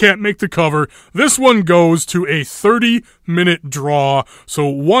 he can't make the cover. This one goes to a 30-minute draw, so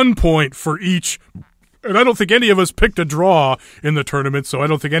 1 point for each. And I don't think any of us picked a draw in the tournament, so I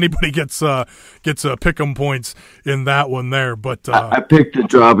don't think anybody gets pick'em points in that one there. But I picked a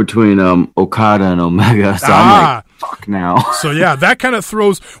draw between Okada and Omega, so I'm like, fuck now. So yeah, that kind of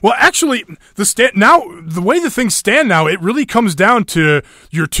throws. Well, actually, the way the things stand now, it really comes down to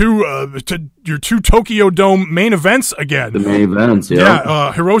your two Tokyo Dome main events again. The main events, yeah.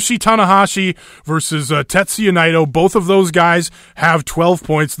 Yeah, Hiroshi Tanahashi versus Tetsuya Naito. Both of those guys have 12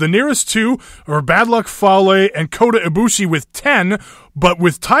 points. The nearest two are Bad Luck Fale and Kota Ibushi with 10, but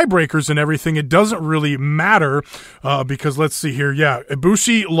with tiebreakers and everything, it doesn't really matter because let's see here. Yeah,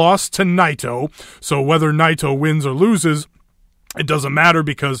 Ibushi lost to Naito, so whether Naito wins or loses, it doesn't matter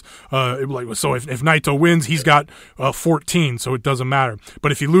because, if Naito wins, he's got 14, so it doesn't matter.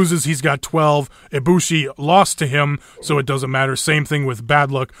 But if he loses, he's got 12. Ibushi lost to him, so it doesn't matter. Same thing with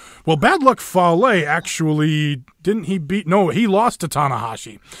Bad Luck. Well, Bad Luck Fale actually didn't he beat? No, he lost to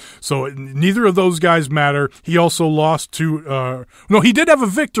Tanahashi. So neither of those guys matter. He also lost to. He did have a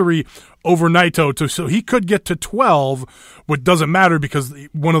victory over Naito, so he could get to 12, which doesn't matter because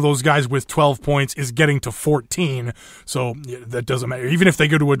one of those guys with 12 points is getting to 14. So that doesn't matter. Even if they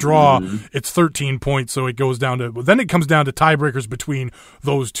go to a draw, it's 13 points, so it goes down to. Then it comes down to tiebreakers between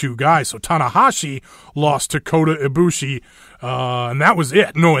those two guys. So Tanahashi lost to Kota Ibushi, and that was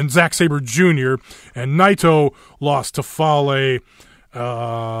it. No, and Zack Sabre Jr. and Naito lost to Fale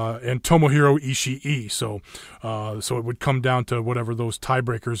and Tomohiro Ishii. So it would come down to whatever those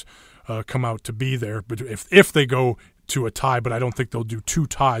tiebreakers come out to be there. But if they go to a tie, but I don't think they'll do two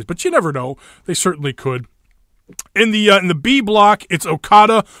ties. But you never know; they certainly could. In the B block, it's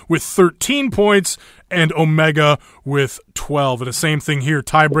Okada with 13 points and Omega with 12. And the same thing here,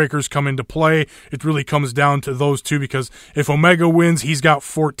 tiebreakers come into play. It really comes down to those two because if Omega wins, he's got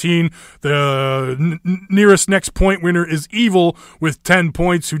 14. The nearest next point winner is Evil with 10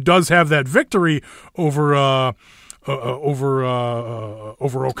 points, who does have that victory over Okada.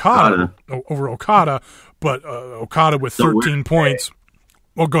 But Okada with 13 points.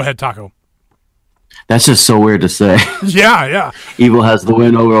 Well, go ahead, Taco. That's just so weird to say. Yeah. Evil has the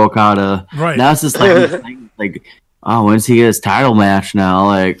win over Okada. Right. Now it's just like, oh, when's he get his title match now?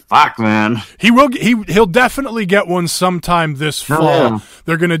 Like, fuck, man. He'll definitely get one sometime this fall. Yeah.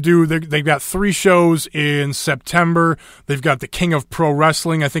 They're going to they've got 3 shows in September. They've got the King of Pro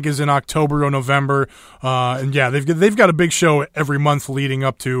Wrestling, I think, is in October or November. And yeah, they've got a big show every month leading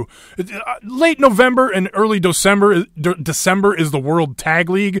up to late November and early December. December is the World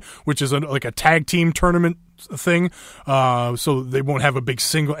Tag League, which is like a tag team tournament thing, so they won't have a big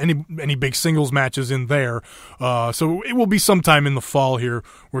any big singles matches in there. So it will be sometime in the fall here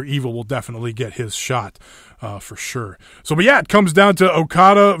where Evil will definitely get his shot for sure. So, but yeah, it comes down to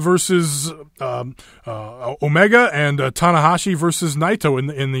Okada versus Omega and Tanahashi versus Naito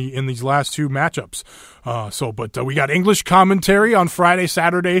in these last 2 matchups. But we got English commentary on Friday,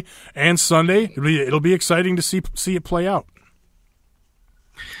 Saturday, and Sunday. It'll be exciting to see it play out.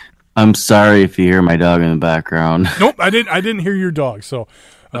 I'm sorry if you hear my dog in the background. Nope, I didn't hear your dog, so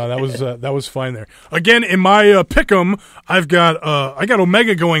that was fine there. Again, in my pick'em, I got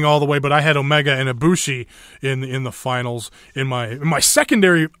Omega going all the way, but I had Omega and Ibushi in the finals. In my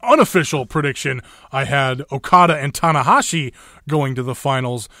secondary unofficial prediction, I had Okada and Tanahashi going to the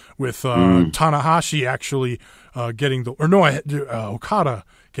finals with Tanahashi actually getting I had Okada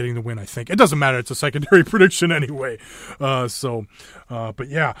getting the win, I think. It doesn't matter. It's a secondary prediction anyway. But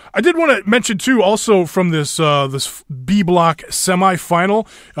yeah, I did want to mention too, also from this B block semifinal,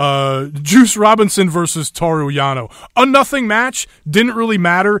 Juice Robinson versus Toru Yano. A nothing match. Didn't really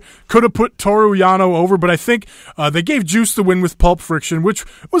matter. Could have put Toru Yano over, but I think they gave Juice the win with Pulp Friction, which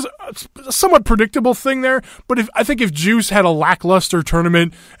was a somewhat predictable thing there. But I think if Juice had a lackluster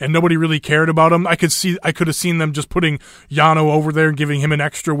tournament and nobody really cared about him, I could have seen them just putting Yano over there and giving him an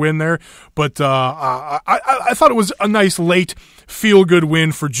extra win there. But I thought it was a nice late feel-good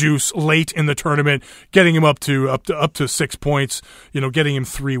win for Juice late in the tournament, getting him up to 6 points. Getting him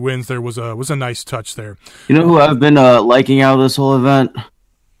 3 wins there was a nice touch there. You know who I've been liking out of this whole event?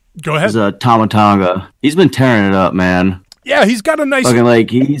 Go ahead. Is Tama Tonga. He's been tearing it up, man. Yeah, he's got a nice.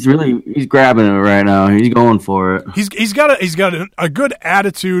 He's grabbing it right now. He's going for it. He's got a good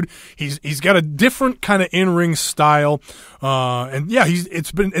attitude. He's got a different kind of in-ring style, and yeah,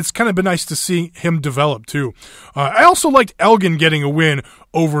 it's kind of been nice to see him develop too. I also liked Elgin getting a win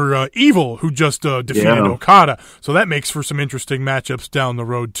over Evil, who just defeated Okada. So that makes for some interesting matchups down the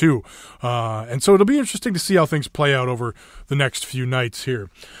road too. And so it'll be interesting to see how things play out over the next few nights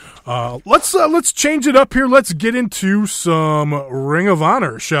here. Let's change it up here. Let's get into some Ring of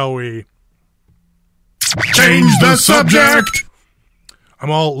Honor, shall we? Change the subject.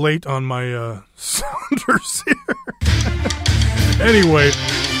 I'm all late on my sounders here. Anyway,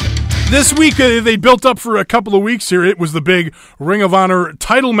 this week they built up for a couple of weeks here. It was the big Ring of Honor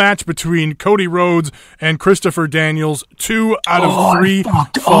title match between Cody Rhodes and Christopher Daniels. 2 out of 3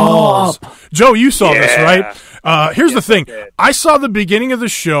 falls. Joe, you saw this, right? Here's the thing. I saw the beginning of the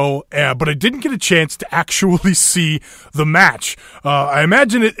show, but I didn't get a chance to actually see the match. I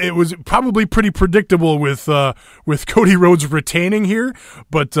imagine it was probably pretty predictable with Cody Rhodes retaining here.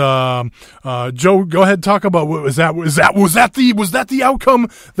 But Joe, go ahead and talk about what was that? Was that the outcome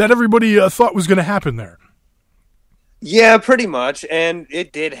that everybody thought was going to happen there? Yeah, pretty much, and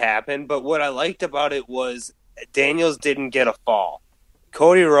it did happen. But what I liked about it was Daniels didn't get a fall.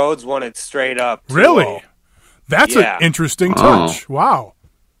 Cody Rhodes won it straight up. 2-0. Really? That's an interesting touch. Wow.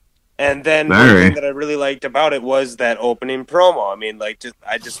 And then one thing that I really liked about it was that opening promo. I mean,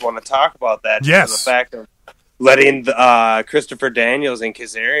 I just want to talk about that. Yes. The fact of letting Christopher Daniels and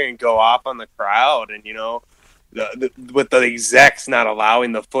Kazarian go off on the crowd, and with the execs not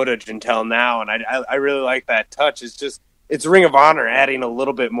allowing the footage until now, and I really like that touch. It's it's Ring of Honor adding a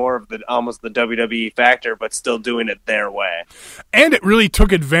little bit more of almost the WWE factor, but still doing it their way. And it really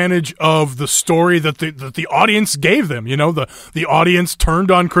took advantage of the story that the audience gave them. You know, the audience turned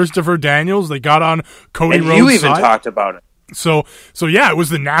on Christopher Daniels. They got on Cody Rhodes' you even side. talked about it. So yeah, it was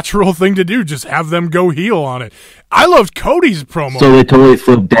the natural thing to do. Just have them go heel on it. I loved Cody's promo. So they totally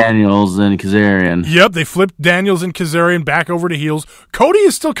flipped Daniels and Kazarian. Yep, they flipped Daniels and Kazarian back over to heels. Cody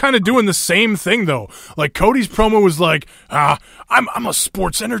is still kind of doing the same thing though. Like Cody's promo was like, I'm a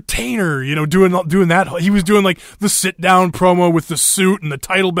sports entertainer, you know, doing that. He was doing like the sit down promo with the suit and the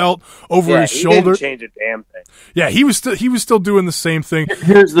title belt over his shoulder. Didn't change a damn thing. Yeah, he was still doing the same thing.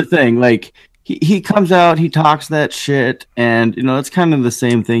 Here's the thing, like. He comes out, he talks that shit, and you know it's kind of the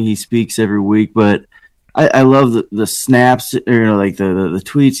same thing he speaks every week. But I love the snaps, or, you know, like the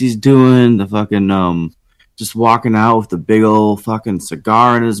tweets he's doing, the fucking just walking out with the big old fucking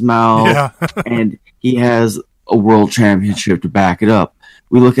cigar in his mouth, yeah. And he has a world championship to back it up.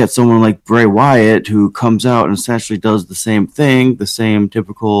 We look at someone like Bray Wyatt, who comes out and essentially does the same thing, the same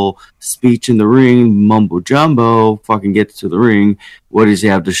typical speech in the ring, mumbo jumbo, fucking gets to the ring. What does he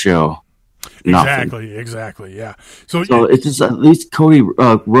have to show? Nothing. Exactly, yeah. So it's just at least Cody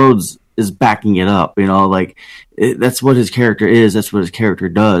Rhodes is backing it up, you know, like that's what his character is. That's what his character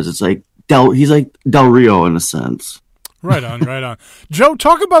does. It's like he's like Del Rio in a sense. Right on. Joe,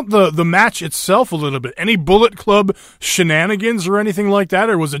 talk about the match itself a little bit. Any Bullet Club shenanigans or anything like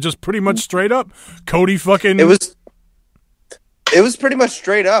that, or was it just pretty much straight up Cody fucking? It was pretty much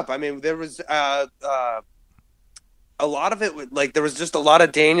straight up. I mean, there was a lot of it, like there was just a lot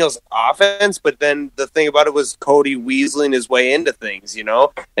of Daniels offense, but then the thing about it was Cody weaseling his way into things, you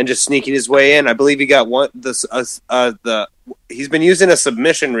know, and just sneaking his way in. I believe he got he's been using a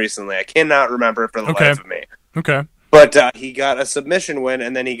submission recently. I cannot remember for the life of me. Okay. But he got a submission win,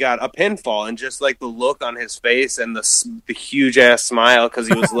 and then he got a pinfall, and just like the look on his face and the huge ass smile because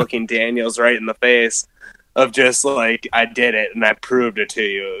he was looking Daniels right in the face. Of just like, I did it and I proved it to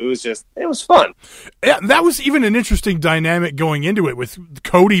you. It was fun. Yeah, that was even an interesting dynamic going into it, with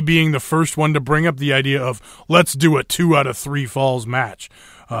Cody being the first one to bring up the idea of let's do a 2 out of 3 falls match.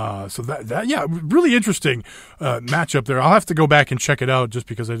 So that really interesting matchup there. I'll have to go back and check it out just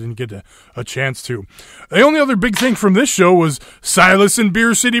because I didn't get a chance to. The only other big thing from this show was Silas and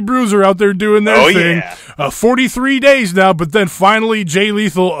Beer City Bruiser out there doing their thing. Yeah. 43 days now, but then finally Jay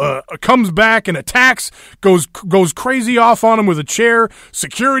Lethal comes back and attacks, goes crazy off on him with a chair.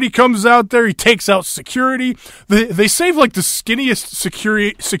 Security comes out there. He takes out security. They save like the skinniest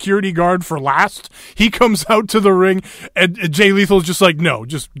security guard for last. He comes out to the ring, and Jay Lethal's just like, no,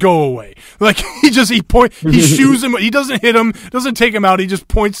 just go away. Like he shoos him. He doesn't hit him, doesn't take him out. He just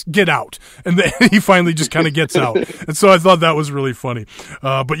points, get out, and then he finally just kind of gets out. And so I thought that was really funny.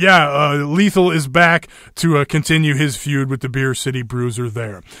 But yeah, Lethal is back to continue his feud with the Beer City Bruiser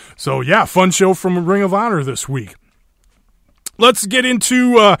there. So yeah, fun show from Ring of Honor this week. Let's get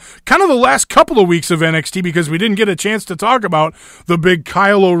into kind of the last couple of weeks of NXT because we didn't get a chance to talk about the big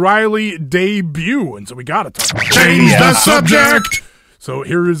Kyle O'Reilly debut, and so we got to talk about it. Change the subject. So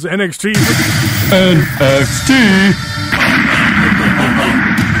here is NXT.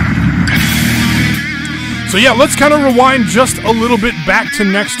 So yeah, let's kind of rewind just a little bit back to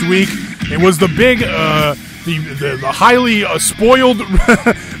next week. It was the big, the highly spoiled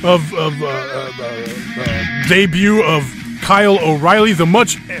debut of Kyle O'Reilly, the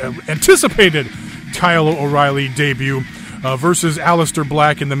much anticipated Kyle O'Reilly debut versus Aleister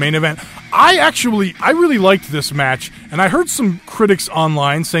Black in the main event. I really liked this match, and I heard some critics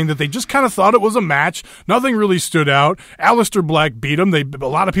online saying that they just kind of thought it was a match. Nothing really stood out. Aleister Black beat him. A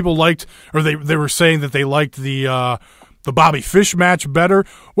lot of people liked, or they were saying that they liked the Bobby Fish match better.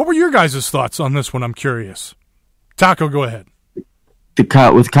 What were your guys' thoughts on this one? I'm curious. Taco, go ahead.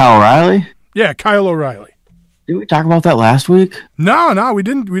 With Kyle O'Reilly? Yeah, Kyle O'Reilly. Did we talk about that last week? No, we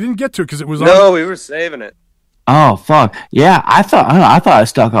didn't get to it because it was we were saving it. Oh fuck yeah! I thought I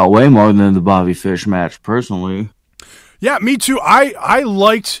stuck out way more than the Bobby Fish match personally. Yeah, me too. I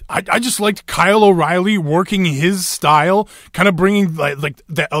just liked Kyle O'Reilly working his style, kind of bringing like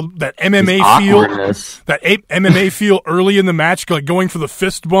that MMA feel, that MMA feel early in the match, like going for the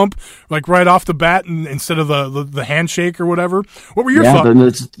fist bump, like right off the bat, instead of the handshake or whatever. What were your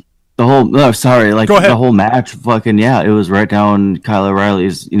thoughts? The whole match, fucking yeah, it was right down Kyle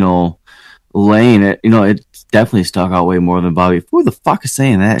O'Reilly's lane. It definitely stuck out way more than Bobby. Who the fuck is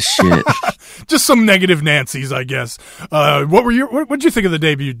saying that shit? Just some negative Nancy's, I guess. What'd you think of the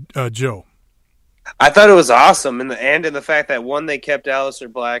debut, Joe? I thought it was awesome, in the fact that one, they kept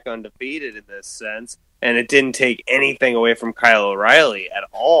Aleister Black undefeated in this sense, and it didn't take anything away from Kyle O'Reilly at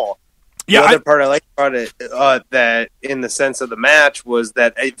all. other part I liked about it, that in the sense of the match, was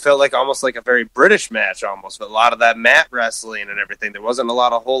that it felt like almost like a very British match, almost with a lot of that mat wrestling and everything. There wasn't a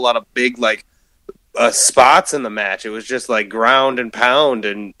whole lot of big like spots in the match. It was just like ground and pound,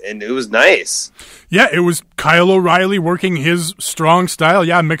 and it was nice. Yeah, it was Kyle O'Reilly working his strong style.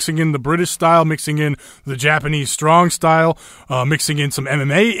 Yeah, mixing in the British style, mixing in the Japanese strong style, mixing in some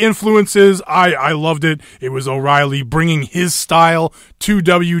MMA influences. I loved it. It was O'Reilly bringing his style to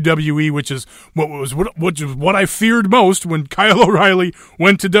WWE, which is what I feared most when Kyle O'Reilly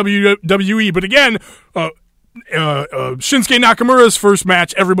went to WWE. But again, Shinsuke Nakamura's first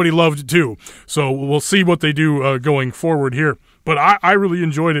match, everybody loved too. So we'll see what they do going forward here. But I really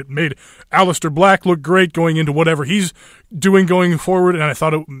enjoyed it. Made Aleister Black look great going into whatever he's doing going forward, and I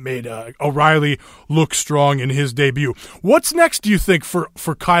thought it made O'Reilly look strong in his debut. What's next, do you think,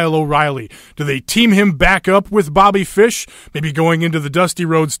 for Kyle O'Reilly? Do they team him back up with Bobby Fish, maybe going into the Dusty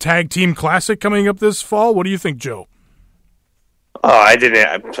Rhodes Tag Team Classic coming up this fall? What do you think, Joe? Oh,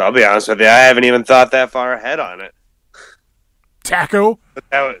 I'll be honest with you. I haven't even thought that far ahead on it. Taco? But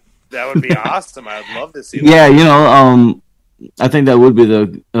that would be awesome. I would love to see that. Yeah, I think that would be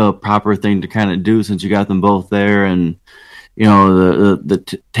the proper thing to kind of do, since you got them both there, and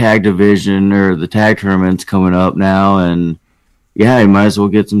the tag division or the tag tournament's coming up now, and yeah, you might as well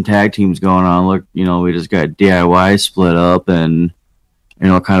get some tag teams going on. Look, we just got DIY split up, and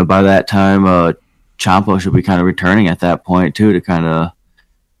kind of by that time, Ciampa should be kind of returning at that point too, to kind of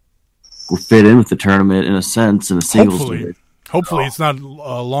fit in with the tournament in a sense in a singles division. Hopefully it's not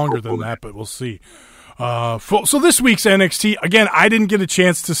longer than that, but we'll see. So this week's NXT, again, I didn't get a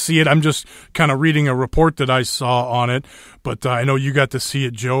chance to see it. I'm just kind of reading a report that I saw on it, but I know you got to see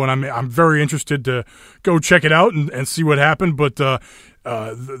it, Joe, and I'm very interested to go check it out and see what happened. But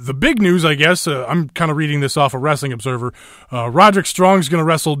the big news, I guess, I'm kind of reading this off of Wrestling Observer. Roderick Strong's going to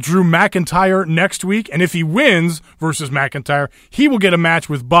wrestle Drew McIntyre next week, and if he wins versus McIntyre, he will get a match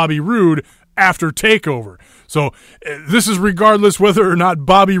with Bobby Roode after TakeOver. So this is regardless whether or not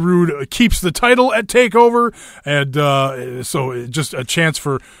Bobby Roode keeps the title at TakeOver, and so just a chance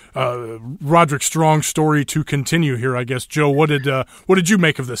for Roderick Strong's story to continue here, I guess. Joe, what did you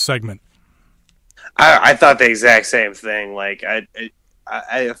make of this segment? I thought the exact same thing. Like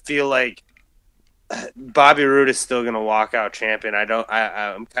I feel like Bobby Roode is still going to walk out champion.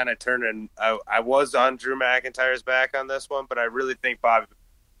 I'm kind of turning. I was on Drew McIntyre's back on this one, but I really think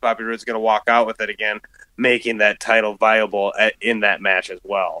Bobby Roode's going to walk out with it again, making that title viable in that match as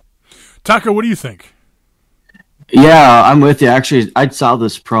well. Taco, what do you think? Yeah, I'm with you. Actually, I saw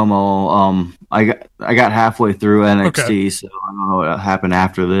this promo. I got halfway through NXT, so I don't know what happened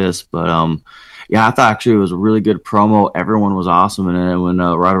after this, but yeah, I thought actually it was a really good promo. Everyone was awesome, and when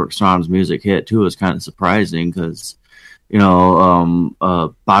Roderick Strong's music hit too, it was kind of surprising because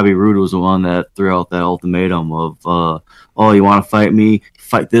Bobby Roode was the one that threw out that ultimatum of, "Oh, you want to fight me?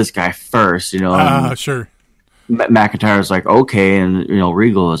 Fight this guy first," Sure. McIntyre's like, okay, and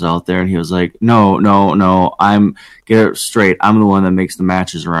Regal was out there, and he was like, no, get it straight, I'm the one that makes the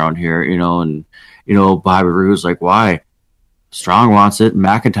matches around here, and Bobby Roode's like, why? Strong wants it,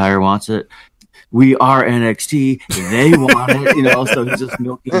 McIntyre wants it, we are NXT, they want it, so he's just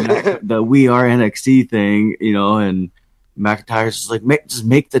milking the we are NXT thing, and McIntyre's just like, just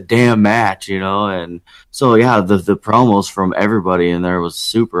make the damn match, and so yeah, the promos from everybody in there was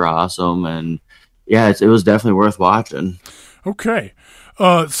super awesome, and yeah, it was definitely worth watching. Okay.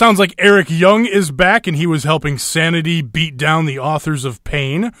 Sounds like Eric Young is back, and he was helping Sanity beat down the Authors of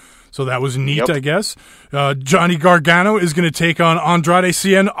Pain. So that was neat, I guess. Johnny Gargano is going to take on Andrade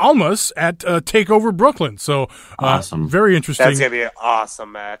Cien Almas at TakeOver Brooklyn. So awesome. Very interesting. That's going to be an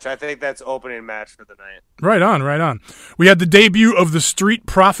awesome match. I think that's opening match for the night. Right on. We had the debut of the Street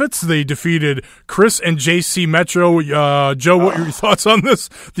Profits. They defeated Chris and JC Metro. Joe, what are your thoughts on this?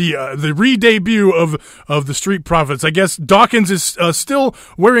 The re-debut of the Street Profits. I guess Dawkins is still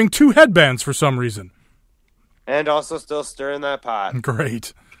wearing 2 headbands for some reason. And also still stirring that pot.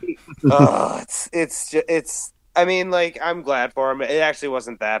 Great. It's I mean, like, I'm glad for him. It actually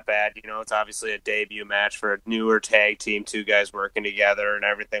wasn't that bad. It's obviously a debut match for a newer tag team, 2 guys working together and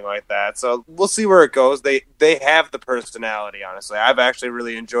everything like that. So we'll see where it goes. They have the personality, honestly. I've actually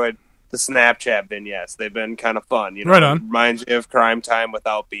really enjoyed the Snapchat vignettes. They've been kind of fun. Right on. It reminds you of Crime Time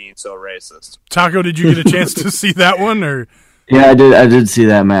without being so racist. Taco, did you get a chance to see that one? Or yeah, I did see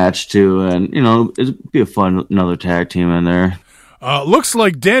that match too, and it'd be a fun another tag team in there. Looks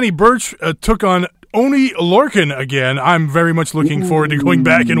like Danny Burch took on Oney Lorcan again. I'm very much looking forward to going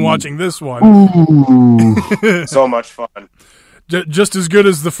back and watching this one. So much fun. Just as good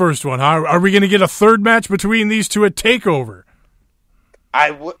as the first one, huh? Are we going to get a third match between these two at TakeOver?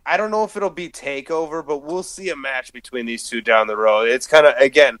 I don't know if it'll be TakeOver, but we'll see a match between these two down the road. It's kind of,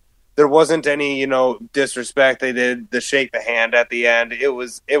 again, there wasn't any, disrespect. They did the shake the hand at the end. It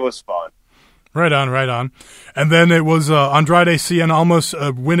was fun. Right on. And then it was Andrade Cien almost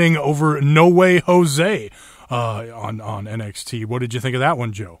winning over No Way Jose on NXT. What did you think of that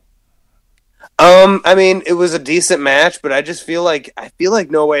one, Joe? I mean, it was a decent match, but I just feel like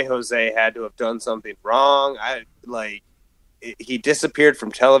No Way Jose had to have done something wrong. He disappeared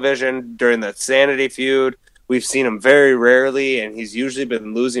from television during the Sanity feud. We've seen him very rarely, and he's usually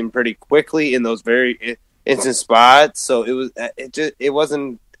been losing pretty quickly in those very instant spots. So it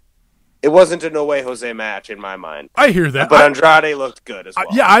wasn't a No Way Jose match in my mind. I hear that, but Andrade looked good as well.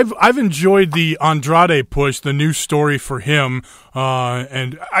 Yeah, I've enjoyed the Andrade push, the new story for him,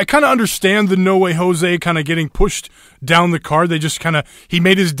 and I kind of understand the No Way Jose kind of getting pushed down the card. They just he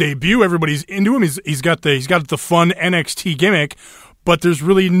made his debut. Everybody's into him. He's got the fun NXT gimmick, but there's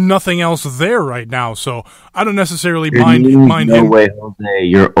really nothing else there right now. So I don't necessarily mind him. No Way Jose,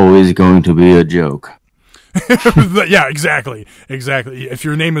 you're always going to be a joke. Yeah, exactly. If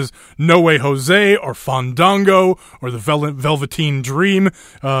your name is No Way Jose or Fandango or the Velveteen Dream,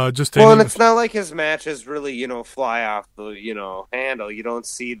 and it's not like his matches really, fly off the, handle. You don't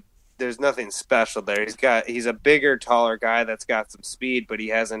see. There's nothing special there. He's a bigger, taller guy that's got some speed, but he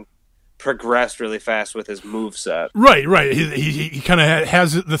hasn't progressed really fast with his moveset. Right. He kind of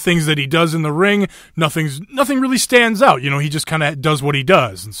has the things that he does in the ring. Nothing really stands out. He just kind of does what he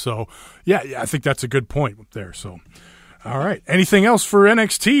does. And so, yeah, I think that's a good point there. So, all right. Anything else for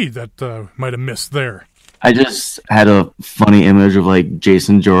NXT that might have missed there? I just had a funny image of like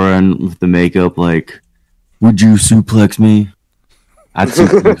Jason Joran with the makeup. Like, would you suplex me? I'd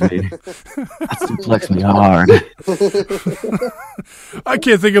suplex me. I'd suplex me hard. I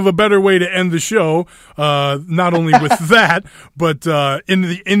can't think of a better way to end the show. Not only with that, but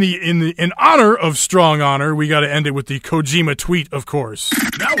in honor of Strong Honor, we got to end it with the Kojima tweet, of course.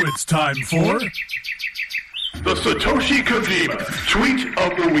 Now it's time for the Satoshi Kojima tweet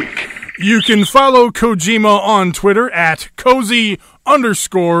of the week. You can follow Kojima on Twitter at Cozy_Lariat.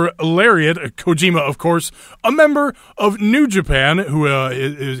 Kojima, of course, a member of New Japan, who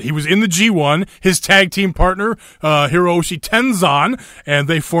he was in the G1, his tag team partner, Hiroshi Tenzan, and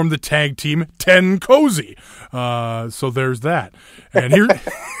they formed the tag team Ten Cozy. So there's that. And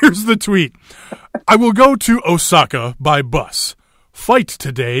here's the tweet. I will go to Osaka by bus. Fight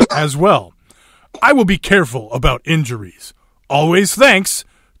today as well. I will be careful about injuries. Always thanks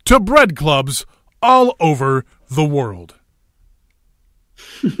to bread clubs all over the world.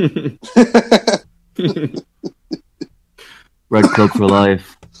 Red Club for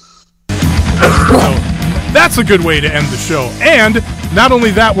life. So that's a good way to end the show. And not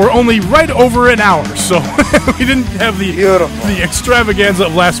only that, we're only right over an hour. So we didn't have the extravaganza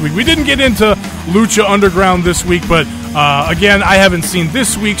of last week. We didn't get into Lucha Underground this week, but again, I haven't seen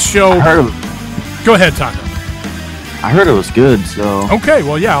this week's show. Go ahead, Taco. I heard it was good, so... Okay,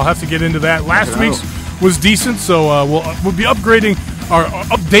 well, yeah, I'll have to get into that. Last week's was decent, so we'll be updating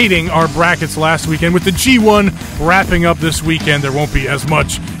our brackets last weekend. With the G1 wrapping up this weekend, there won't be as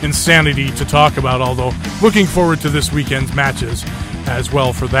much insanity to talk about, although looking forward to this weekend's matches as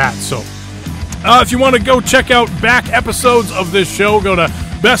well for that. So if you want to go check out back episodes of this show, go to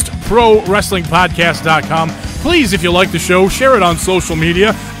bestprowrestlingpodcast.com. Please, if you like the show, share it on social media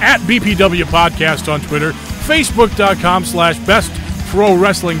at BPW Podcast on Twitter,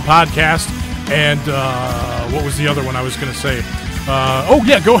 Facebook.com/bestprowrestlingpodcast, and what was the other one I was going to say? Go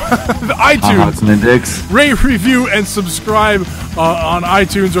iTunes. Rate, review, and subscribe on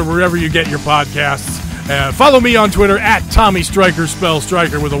iTunes or wherever you get your podcasts. Follow me on Twitter at Tommy Striker, spell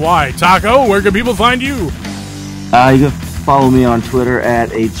Striker with a Y. Taco, where can people find you? You can follow me on Twitter at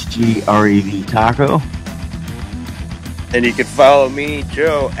HGREV Taco. And you can follow me,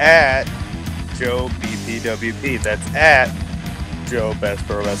 Joe, at Joe BPWP. That's at Joe Best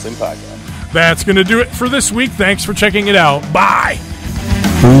Pro Wrestling Podcast. That's going to do it for this week. Thanks for checking it out. Bye.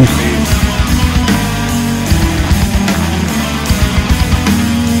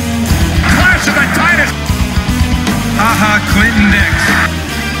 Clash of the Titans. Haha, Clinton Dix.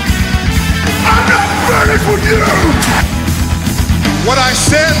 I'm not finished with you. What I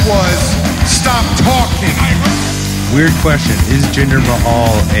said was, stop talking. Weird question. Is Jinder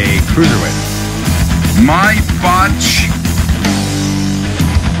Mahal a cruiserweight? My botch.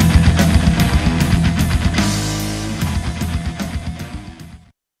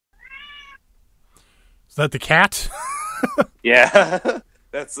 Is that the cat? Yeah.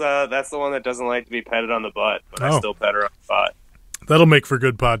 That's the one that doesn't like to be petted on the butt, but I still pet her on the butt. That'll make for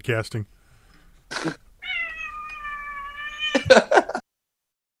good podcasting.